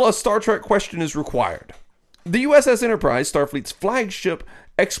 Still, a Star Trek question is required. The USS Enterprise, Starfleet's flagship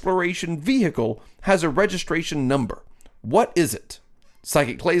exploration vehicle, has a registration number. What is it?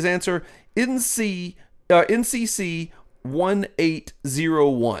 Psychic Clay's answer, NCC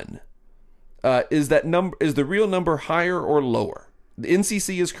 1801. Is the real number higher or lower? The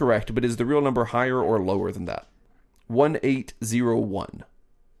NCC is correct, but is the real number higher or lower than that? 1801.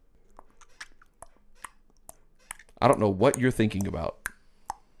 I don't know what you're thinking about.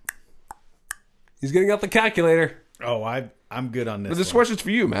 He's getting out the calculator. Oh, I'm good on this. But this one. question's for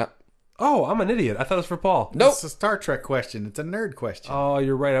you, Matt. Oh, I'm an idiot. I thought it was for Paul. Nope. It's a Star Trek question. It's a nerd question. Oh,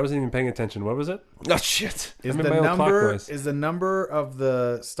 you're right. I wasn't even paying attention. What was it? Oh, shit. Is I the made my own clock number noise. is the number of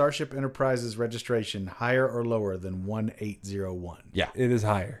the Starship Enterprise's registration higher or lower than 1801? Yeah. It is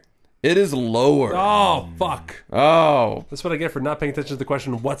higher. It is lower. Oh, fuck. Oh. That's what I get for not paying attention to the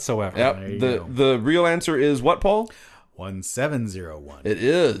question whatsoever. Yep. There you The go. the real answer is what, Paul? 1701. It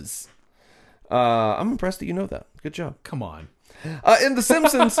is. I'm impressed that you know that. Good job. Come on. In The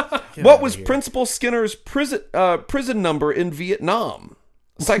Simpsons, what outta was here. Principal Skinner's prison number in Vietnam?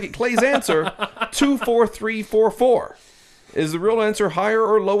 Psychic Clay's answer, 24344. Is the real answer higher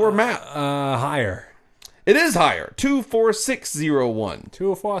or lower, Matt? Higher. It is higher, 24601.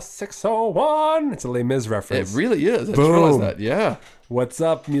 24601. It's a Les Mis It reference. really is. I just Boom. realized that. Yeah. What's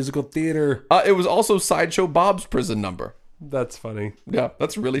up, musical theater? It was also Sideshow Bob's prison number. That's funny. Yeah,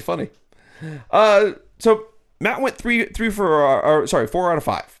 that's really funny. So Matt went 4 out of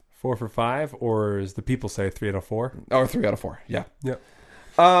 5. 4 for 5, or as the people say, 3 out of 4. Or 3 out of 4. Yeah. Yep.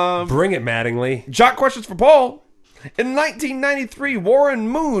 Bring it, Mattingly. Jock questions for Paul. In 1993, Warren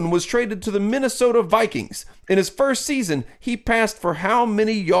Moon was traded to the Minnesota Vikings. In his first season, he passed for how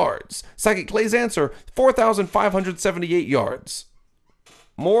many yards? Psychic Clay's answer, 4,578 yards.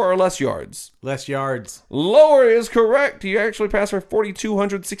 More or less yards? Less yards. Lower is correct. He actually passed for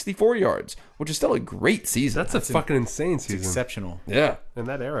 4,264 yards, which is still a great season. That's a fucking insane season. Exceptional. Yeah. In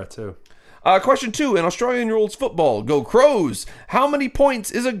that era, too. Question 2. In Australian rules football, go Crows. How many points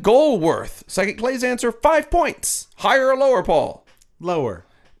is a goal worth? Psychic Clay's answer, 5 points. Higher or lower, Paul? Lower.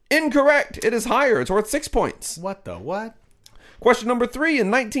 Incorrect. It is higher. It's worth 6 points. What the what? Question number 3. In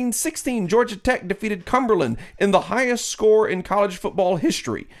 1916, Georgia Tech defeated Cumberland in the highest score in college football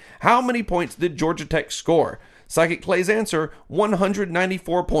history. How many points did Georgia Tech score? Psychic Clay's answer,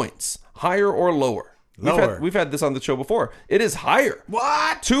 194 points. Higher or lower? Lower. We've had this on the show before. It is higher.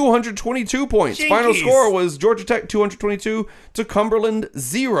 What? 222 points. Jinkies. Final score was Georgia Tech 222 to Cumberland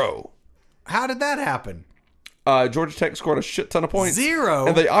 0. How did that happen? Georgia Tech scored a shit ton of points. 0?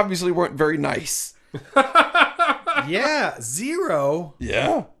 And they obviously weren't very nice. Yeah, 0.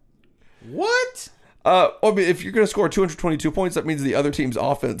 Yeah. What? I mean, if you're going to score 222 points, that means the other team's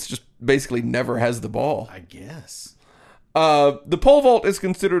offense just basically never has the ball. I guess. The pole vault is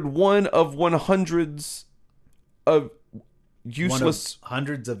considered one of hundreds of useless. One of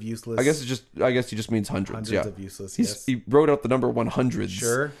hundreds of useless. I guess he just means hundreds. Hundreds Yeah, of useless, He's- yes. He wrote out the number 100s.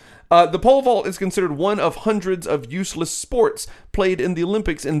 Sure. The pole vault is considered one of hundreds of useless sports played in the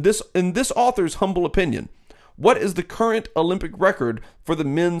Olympics. In this author's humble opinion, what is the current Olympic record for the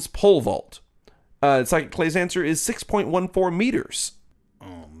men's pole vault? Psychic Clay's answer is 6.14 meters.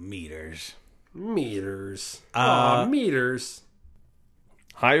 Oh, meters. Meters. Meters.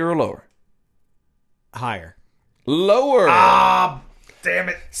 Higher or lower? Higher. Lower. Damn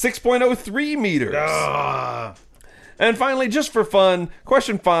it. 6.03 meters. And finally, just for fun,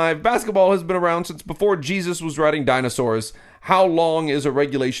 question 5. Basketball has been around since before Jesus was riding dinosaurs. How long is a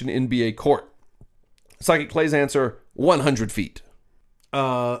regulation NBA court? Psychic Clay's answer, 100 feet.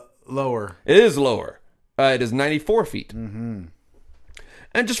 Lower. It is lower. It is 94 feet. Mm-hmm.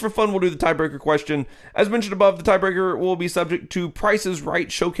 And just for fun, we'll do the tiebreaker question. As mentioned above, the tiebreaker will be subject to Price is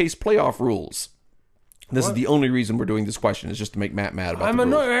Right Showcase playoff rules. This is the only reason we're doing this question, is just to make Matt mad about the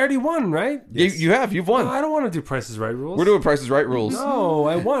rules. I already won, right? You've won. No, I don't want to do Price is Right rules. We're doing Price is Right rules. No,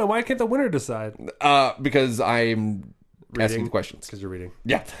 I won. Why can't the winner decide? Because I'm asking the questions. Because you're reading.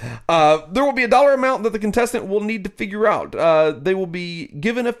 Yeah. There will be a dollar amount that the contestant will need to figure out. They will be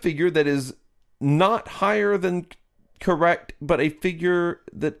given a figure that is not higher than correct, but a figure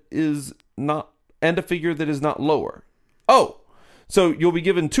that is not, and a figure that is not lower. Oh, so you'll be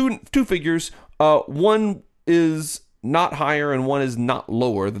given two figures. One is not higher and one is not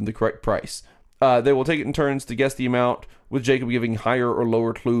lower than the correct price. They will take it in turns to guess the amount, with Jacob giving higher or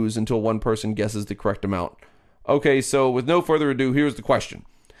lower clues until one person guesses the correct amount. Okay, so with no further ado, here's the question.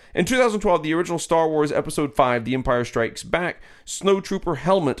 In 2012, the original Star Wars Episode 5, The Empire Strikes Back, Snowtrooper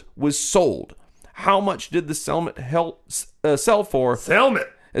helmet was sold. How much did the sell for? Helmet,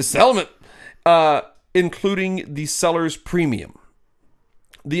 including the seller's premium.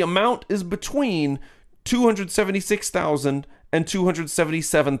 The amount is between $276,000 and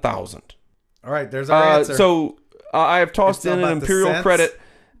 $277,000. All right, there's our answer. So I have tossed in an Imperial credit.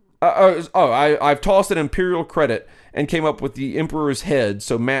 I've tossed an Imperial credit and came up with the Emperor's head.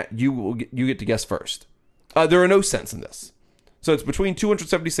 So Matt, you get to guess first. There are no cents in this, so it's between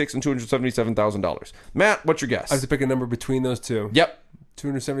 $276,000 and $277,000. Matt, what's your guess? I have to pick a number between those two. Yep.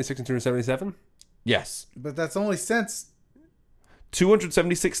 276 and 277. Yes. But that's only cents.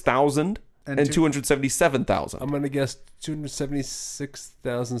 $276,000 and $277,000. I'm going to guess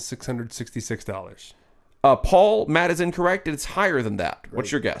 $276,666. Paul, Matt is incorrect. It's higher than that. Right.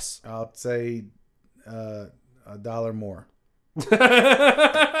 What's your guess? I'll say $1 more.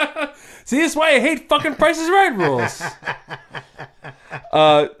 See, this is why I hate fucking Price is Right rules.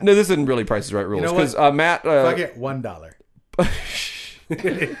 No, this isn't really Price is Right rules. Because Matt... Fuck it, $1.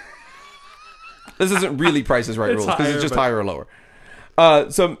 This isn't really Price is Right rules, because it's just higher or lower.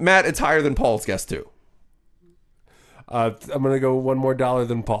 So, Matt, it's higher than Paul's guess, too. I'm going to go $1 more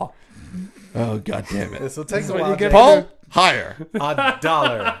than Paul. Oh, God damn it. This will take a while. Paul, higher.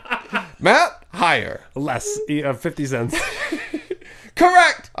 $1. Matt, higher. Less, 50 cents.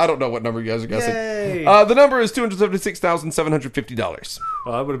 Correct. I don't know what number you guys are guessing. Yay. The number is $276,750.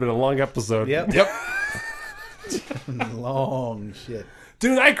 Well, that would have been a long episode. Yep. Long shit.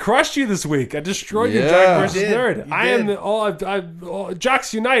 Dude, I crushed you this week. I destroyed you, Jock Vs Nerd.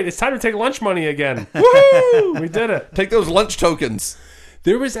 Jocks Unite. It's time to take lunch money again. Woohoo! We did it. Take those lunch tokens.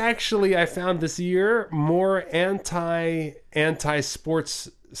 There was actually, I found this year, more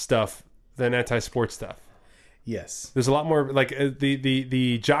anti-sports stuff than anti-sports stuff. Yes. There's a lot more, like,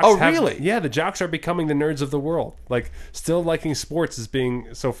 the jocks. Oh, really? Yeah, the jocks are becoming the nerds of the world. Like, still liking sports is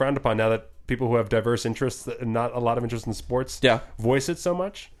being so frowned upon now that people who have diverse interests and not a lot of interest in sports voice it so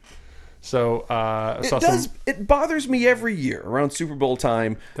much. So it bothers me every year around Super Bowl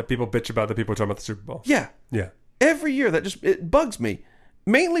time that people bitch about the people talking about the Super Bowl. Yeah. Every year it bugs me,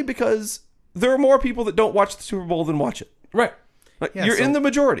 mainly because there are more people that don't watch the Super Bowl than watch it. Right. Like, you're in the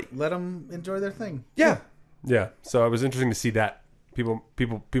majority. Let them enjoy their thing. Yeah. So it was interesting to see that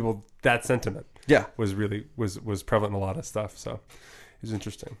people that sentiment was really was prevalent in a lot of stuff. So it was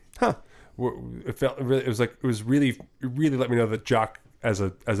interesting. It really let me know that jock as a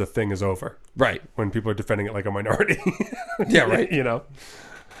thing is over. Right. When people are defending it like a minority. Yeah, right. You know.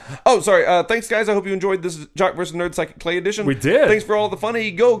 Oh, sorry. Thanks, guys. I hope you enjoyed this Jock vs. Nerd Psychic Clay edition. We did. Thanks for all the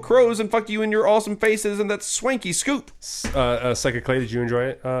funny. Go Crows, and fuck you and your awesome faces and that swanky scoop. Psychic Clay, did you enjoy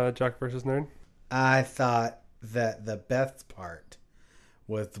it, Jock vs. Nerd? I thought that the best part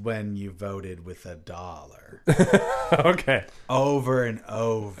was when you voted with $1. Okay. Over and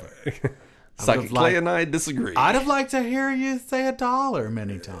over. Psychic Clay and I disagree. I'd have liked to hear you say $1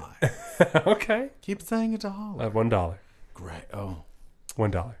 many times. Okay. Keep saying $1. $1. Great. Oh.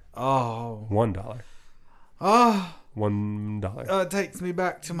 $1. Oh. $1. Oh. $1. It takes me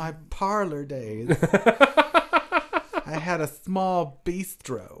back to my parlor days. I had a small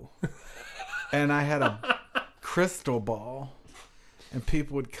bistro. And I had a crystal ball. And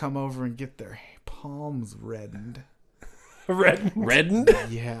people would come over and get their palms reddened. Reddened?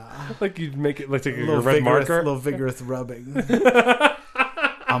 Yeah. Like you'd make it like a vigorous, red marker? A little vigorous rubbing.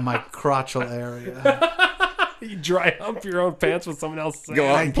 On my crotchal area. You dry hump your own pants with someone else. Go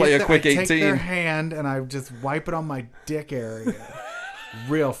out and play a quick 18. I take their hand and I just wipe it on my dick area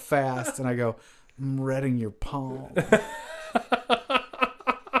real fast. And I go, I'm redding your palm.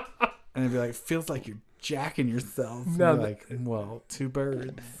 And it'd be like, feels like you're jacking yourself. No, like, well, two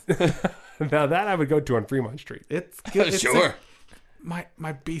birds. Now that I would go to on Fremont Street. It's good. Sure. My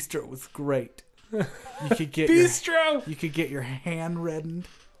bistro was great. You could get Bistro. You could get your hand reddened.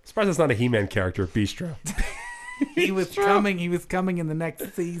 Surprised it's not a He-Man character, Bistro. He was coming. He was coming in the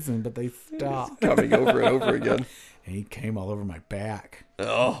next season, but they stopped. Coming over and over again. And he came all over my back.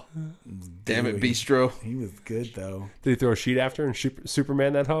 Oh, damn it, Bistro. He was good though. Did he throw a sheet after and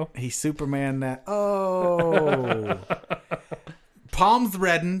Superman that hoe? He Superman that. Oh, palms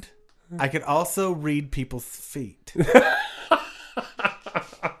reddened. I could also read people's feet.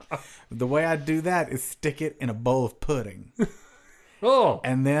 The way I do that is stick it in a bowl of pudding. Oh.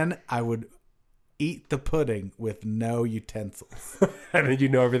 And then I would eat the pudding with no utensils. And then you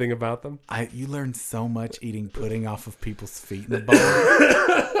know everything about them? You learn so much eating pudding off of people's feet in the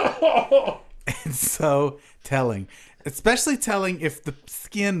bowl. It's so telling. Especially telling if the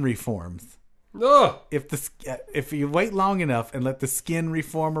skin reforms. Oh. If you wait long enough and let the skin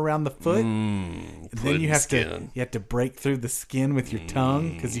reform around the foot, then you have to break through the skin with your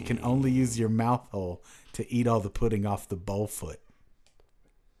tongue because you can only use your mouth hole to eat all the pudding off the bowl foot.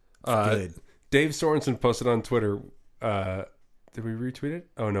 It's good. Dave Sorensen posted on Twitter. Did we retweet it?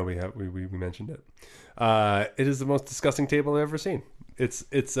 Oh no, we mentioned it. It is the most disgusting table I've ever seen. It's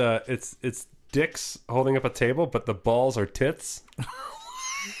dicks holding up a table, but the balls are tits.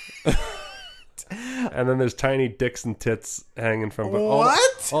 And then there's tiny dicks and tits hanging from. But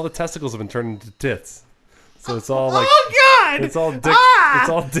all the testicles have been turned into tits. So it's all like. Oh God! It's all dick. It's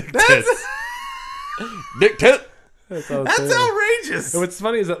all dick tits. Dick tit. That's outrageous. And what's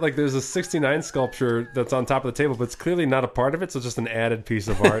funny is that like there's a 69 sculpture that's on top of the table, but it's clearly not a part of it, so it's just an added piece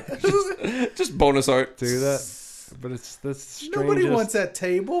of art. Just bonus art. Do that. But that's strange. Nobody wants that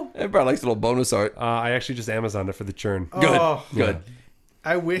table. Everybody likes a little bonus art. I actually just Amazoned it for the churn. Good. Oh, Good.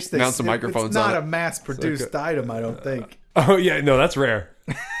 I wish they Mount some microphones It's not on a it. mass-produced item, I don't think. Oh yeah, no, that's rare.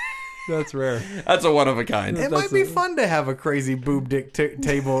 That's rare. That's a one of a kind. It might be fun to have a crazy boob dick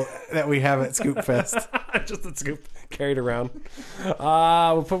table that we have at Scoop Fest. Just a scoop carried around.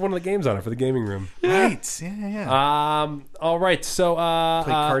 We'll put one of the games on it for the gaming room. Right. Yeah. All right. So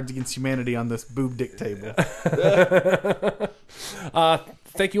Play Cards Against Humanity on this boob dick table.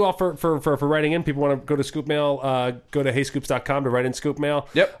 thank you all for writing in. People want to go to Scoop Mail, go to heyscoops.com to write in Scoop Mail.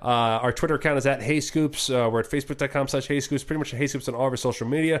 Yep. Our Twitter account is at heyscoops. We're at facebook.com/heyscoops. Pretty much heyscoops on all of our social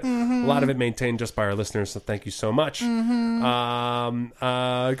media. A lot of it maintained just by our listeners, so thank you so much. Go ahead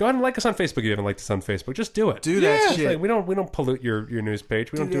and like us on Facebook if you haven't liked us on Facebook. Just do it. Do that shit. Like, we don't pollute your news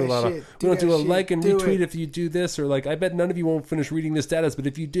page. We don't do a that lot shit. of Do we don't do that a shit. like and Do retweet it. if you do this, or like I bet none of you won't finish reading this status, but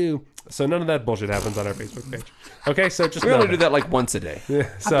if you do, so none of that bullshit happens on our Facebook page. Okay, so just We know only do that like once a day. Yeah,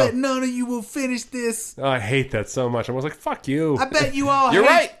 so I bet none of you will finish this. I hate that so much. I was like, fuck you. I bet you all You're hate,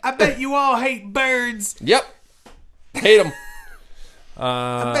 right. I bet you all hate birds. Yep. Hate them.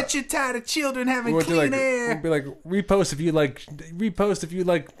 I bet you're tired of children having We'll do clean like, air. we'll be like repost if you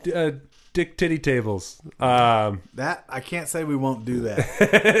like dick titty tables. That I can't say we won't do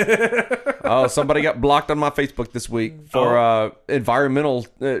that. Oh, somebody got blocked on my Facebook this week for environmental,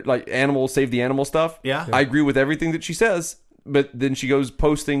 like animal, save the animal stuff. Yeah. I agree with everything that she says, but then she goes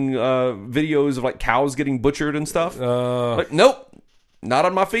posting videos of like cows getting butchered and stuff. Like, nope, not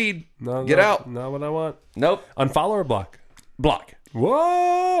on my feed. Get out. Not what I want. Nope. Unfollow or block? Block.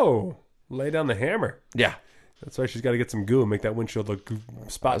 Whoa! Lay down the hammer. Yeah, That's why she's got to get some goo and make that windshield look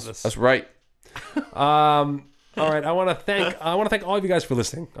spotless. that's right. All right, I want to thank all of you guys for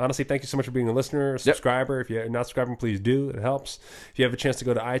listening. Honestly, thank you so much for being a listener, a subscriber. If you're not subscribing, please do. It helps. If you have a chance to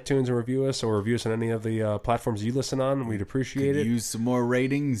go to iTunes and review us, or review us on any of the platforms you listen on, we'd appreciate it. Use some more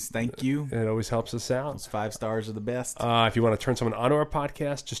ratings. Thank you. It always helps us out. Those 5 stars are the best. If you want to turn someone onto our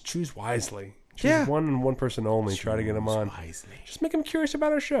podcast, just choose wisely. Choose one and one person only. Try to get them on. Wisely. Just make them curious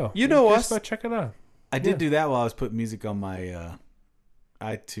about our show. You know us. Check it out. I did do that while I was putting music on my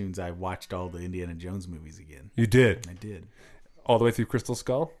iTunes. I watched all the Indiana Jones movies again. You did. I did. All the way through Crystal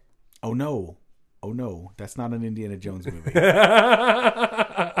Skull? Oh no, that's not an Indiana Jones movie.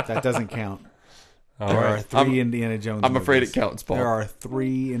 That doesn't count. There are 3 Indiana Jones I'm movies. afraid it counts, Paul. There are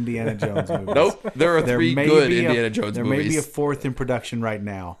 3 Indiana Jones movies. Nope. There are 3 may good be Indiana Jones there movies. may be a 4th in production right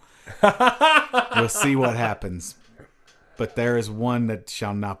now. We'll see what happens. But there is one that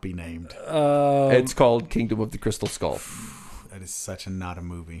shall not be named. It's called Kingdom of the Crystal Skull. That is such not a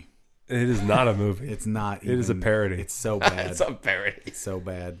movie. It is not a movie. It's not. It is a parody. It's so bad. It's a parody. It's so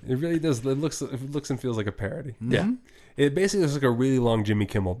bad. It really does. It looks and feels like a parody. Yeah. It basically looks like a really long Jimmy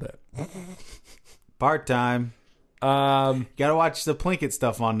Kimmel bit. Part time. Gotta watch the Plinkett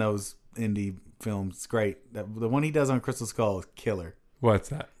stuff on those indie films. It's great. The one he does on Crystal Skull is killer. What's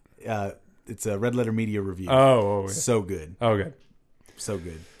that? It's a Red Letter Media review. Oh, yeah. So good. Oh, good. So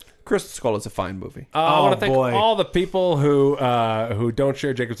good. Crystal Skull is a fine movie. I want to thank boy. all the people who don't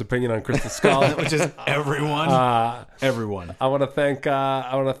share Jacob's opinion on Crystal Skull. Which is everyone. Everyone. I want to thank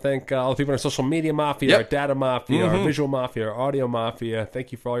all the people in our social media mafia, Yep. our data mafia, our visual mafia, our audio mafia.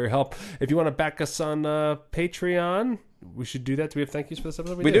 Thank you for all your help. If you want to back us on Patreon, we should do that. Do we have thank yous for this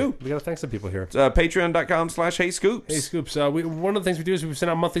episode? We do. We got to thank some people here. Patreon.com/HeyScoops. Hey Scoops, one of the things we do is we send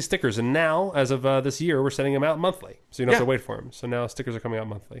out monthly stickers, and now, as of this year, we're sending them out monthly, so you don't have to wait for them. So now stickers are coming out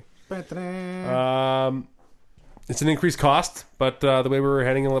monthly. It's an increased cost, but the way we were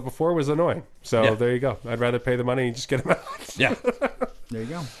handling it before was annoying. So there you go. I'd rather pay the money and just get them out. Yeah. There you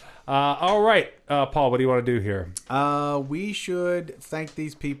go. All right, Paul, what do you want to do here? We should thank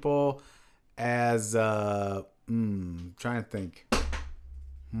these people as trying to think.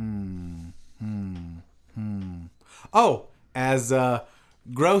 Oh, as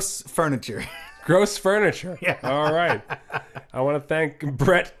gross furniture. Gross furniture. Yeah. All right. I want to thank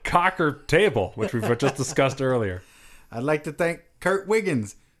Brett Cocker Table, which we've just discussed earlier. I'd like to thank Kurt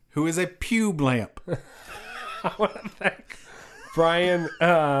Wiggins, who is a pube lamp. I want to thank Brian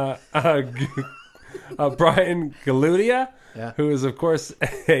Brian Galudia, who is, of course,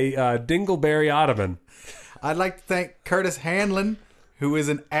 a Dingleberry Ottoman. I'd like to thank Curtis Hanlon, who is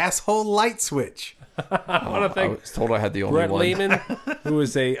an asshole light switch. I want to I thank was told I had the only Brett one. Lehman, who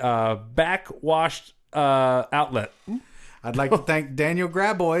is a backwashed outlet. I'd like to thank Daniel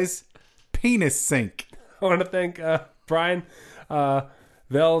Grabois, penis sink. I want to thank Brian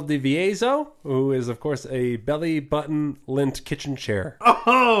Valdivieso, who is, of course, a belly button lint kitchen chair.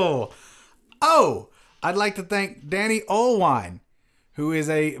 Oh, I'd like to thank Danny Olwine, who is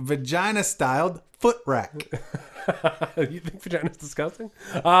a vagina-styled foot rack. You think vagina's disgusting?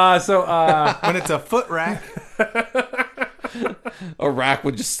 When it's a foot rack, A rack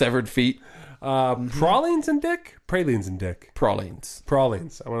with just severed feet. Pralines and Dick? Pralines and Dick. Pralines.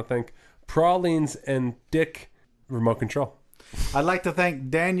 Pralines. I want to thank Pralines and Dick remote control. I'd like to thank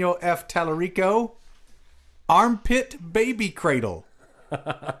Daniel F. Tallarico, armpit baby cradle.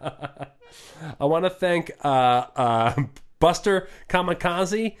 I want to thank Buster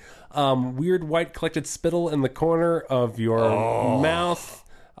Kamikaze, weird white collected spittle in the corner of your mouth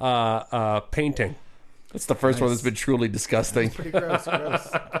painting. That's the first one that's been truly disgusting. Pretty gross.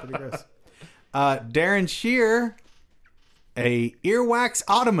 Pretty gross. Darren Shear, a earwax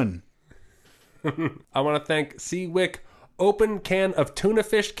ottoman. I want to thank Seawick open can of tuna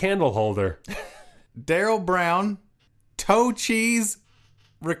fish candle holder. Daryl Brown, toe cheese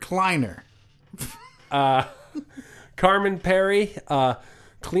recliner. Carmen Perry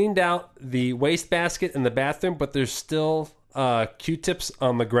cleaned out the wastebasket in the bathroom, but there's still Q-tips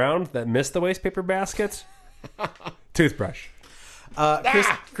on the ground that missed the wastepaper basket. Toothbrush.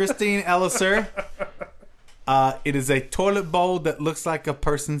 Christine Elliser. It is a toilet bowl that looks like a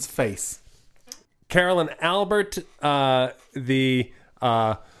person's face. Carolyn Albert, the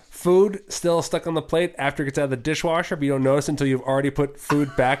food still stuck on the plate after it gets out of the dishwasher, but you don't notice until you've already put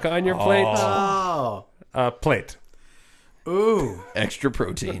food back on your plate. Oh. Plate. Ooh. Extra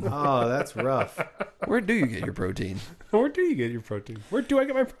protein. Oh, that's rough. Where do you get your protein? Where do you get your protein? Where do I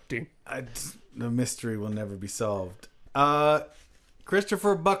get my protein? The mystery will never be solved.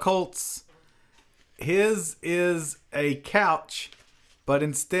 Christopher Buckholtz. His is a couch, but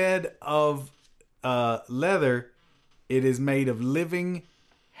instead of leather, it is made of living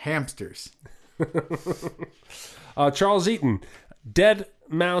hamsters. Charles Eaton, dead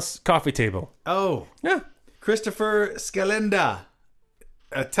mouse coffee table. Oh, Yeah. Christopher Scalenda,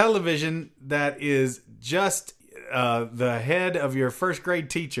 a television that is just the head of your first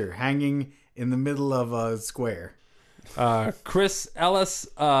grade teacher hanging in the middle of a square. Chris Ellis,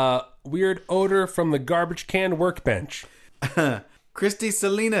 weird odor from the garbage can workbench. Christy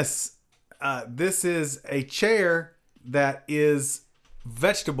Salinas, this is a chair that is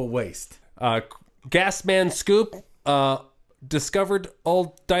vegetable waste. Gasman Scoop, discovered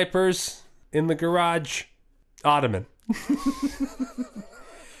old diapers in the garage. Ottoman.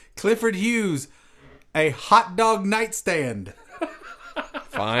 Clifford Hughes, a hot dog nightstand.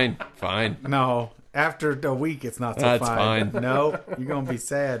 Fine. No, after a week, it's not so That's fine. fine. No, you're going to be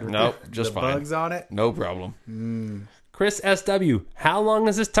sad with Nope, the just fine. bugs on it. No problem. Chris SW, how long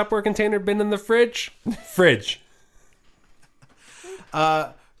has this Tupperware container been in the fridge? Fridge.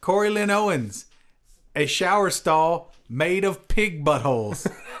 Corey Lynn Owens, a shower stall made of pig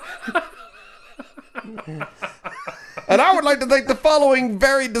buttholes. And I would like to thank the following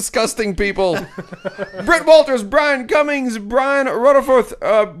very disgusting people. Britt Walters, Brian Cummings, Brian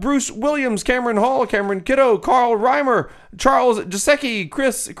Rutherford, Bruce Williams, Cameron Hall, Cameron Kiddo, Carl Reimer, Charles Jasecki,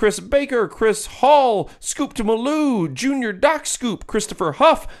 Chris Baker, Chris Hall, Scoop to Malou, Junior Doc Scoop, Christopher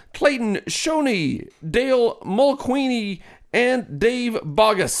Huff, Clayton Shoney, Dale Mulqueeny, and Dave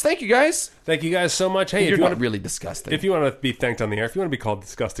Bogus. Thank you, guys. Thank you guys so much. Hey, You're if you not want to really disgusting. If you want to be thanked on the air, if you want to be called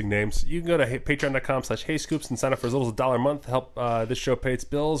disgusting names, you can go to patreon.com/HeyScoops and sign up for as little as $1 a month to help this show pay its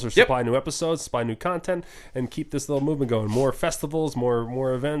bills or supply new episodes, supply new content, and keep this little movement going. More festivals,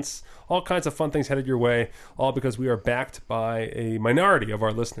 more events, all kinds of fun things headed your way, all because we are backed by a minority of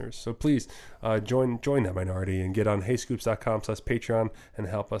our listeners. So please join that minority and get on HeyScoops.com/Patreon and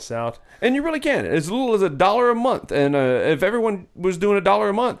help us out. And you really can. As little as $1 a month. And if everyone was doing $1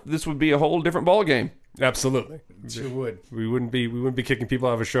 a month, this would be a whole different ball game. Absolutely, Sure would. we wouldn't be kicking people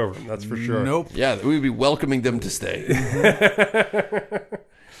out of a showroom. That's for sure. Nope. Yeah, we'd be welcoming them to stay.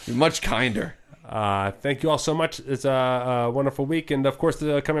 Be much kinder. Thank you all so much. It's a wonderful week. And, of course,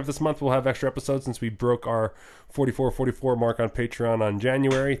 coming up this month, we'll have extra episodes since we broke our 44 mark on Patreon on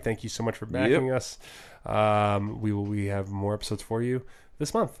January. Thank you so much for backing us. We have more episodes for you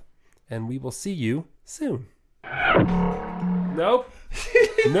this month. And we will see you soon. Nope.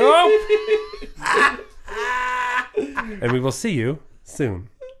 And we will see you soon.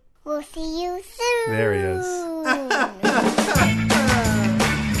 We'll see you soon. There he is.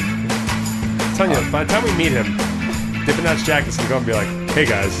 I'm telling you, by the time we meet him, Dippin' Dots Jack is going to go and be like, hey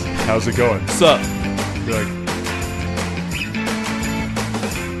guys, how's it going? What's up? Be like,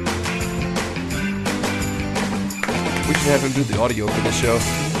 We should have him do the audio for the show.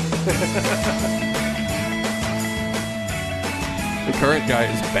 The current guy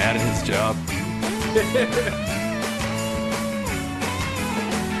is bad at his job.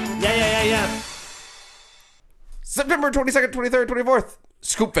 Yeah. September 22nd, 23rd, 24th.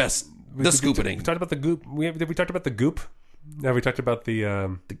 Scoop Fest. The we Scoopening. talked about the goop. Did we talk about the goop? No, we talked about the...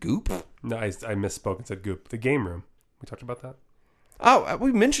 The Goop? No, I misspoke and said goop. The game room. We talked about that? Oh,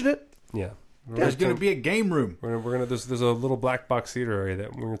 we mentioned it. Yeah. There's going to be a game room. We're gonna there's a little black box theater area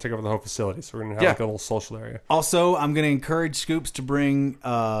that we're gonna take over the whole facility. So we're gonna have like a little social area. Also, I'm going to encourage Scoops to bring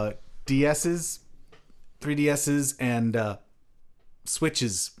DSs, 3DSs, and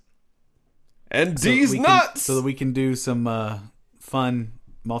Switches. And So D's we can- nuts! so that we can do some fun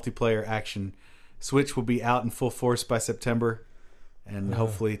multiplayer action. Switch will be out in full force by September, and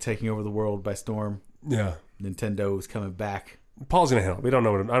hopefully taking over the world by storm. Yeah. Nintendo is coming back. Paul's gonna handle it. We don't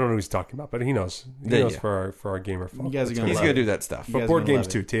know I don't know who he's talking about, but he knows. He knows yeah. for our gamer folk. You guys are going He's to going to do that stuff. You But guys board are gonna games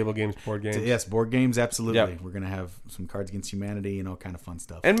love too. it. Table games, board games. Yes, board games, absolutely. Yep. We're going to have some Cards Against Humanity and all kind of fun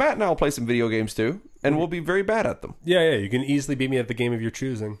stuff. And Matt and I will play some video games too, and we'll be very bad at them. Yeah. You can easily beat me at the game of your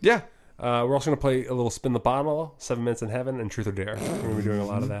choosing. Yeah. We're also going to play a little Spin the Bottle, 7 Minutes in Heaven, and Truth or Dare. We're going to be doing a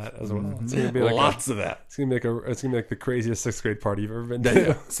lot of that as well. It's going to be like Lots of that. It's going to be like the craziest 6th grade party you've ever been to.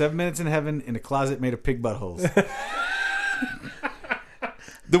 Yeah. 7 Minutes in Heaven in a closet made of pig buttholes.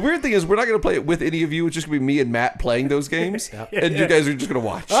 The weird thing is we're not going to play it with any of you. It's just going to be me and Matt playing those games, and you guys are just going to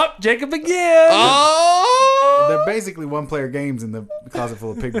watch. Oh, Jacob again! Oh! They're basically one-player games in the closet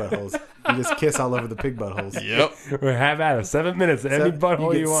full of pig buttholes. You just kiss all over the pig buttholes. Yep. We're half at it. 7 minutes. Any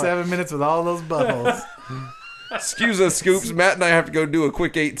butthole you you get want. 7 minutes with all those buttholes. Excuse us, Scoops. Matt and I have to go do a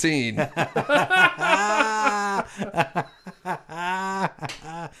quick 18.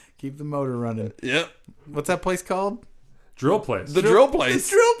 Keep the motor running. Yep. What's that place called? Drill place. The drill place.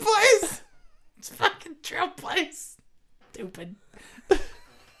 Drill place. It's fucking drill place. Stupid.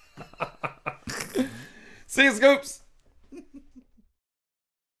 See you, Scoops.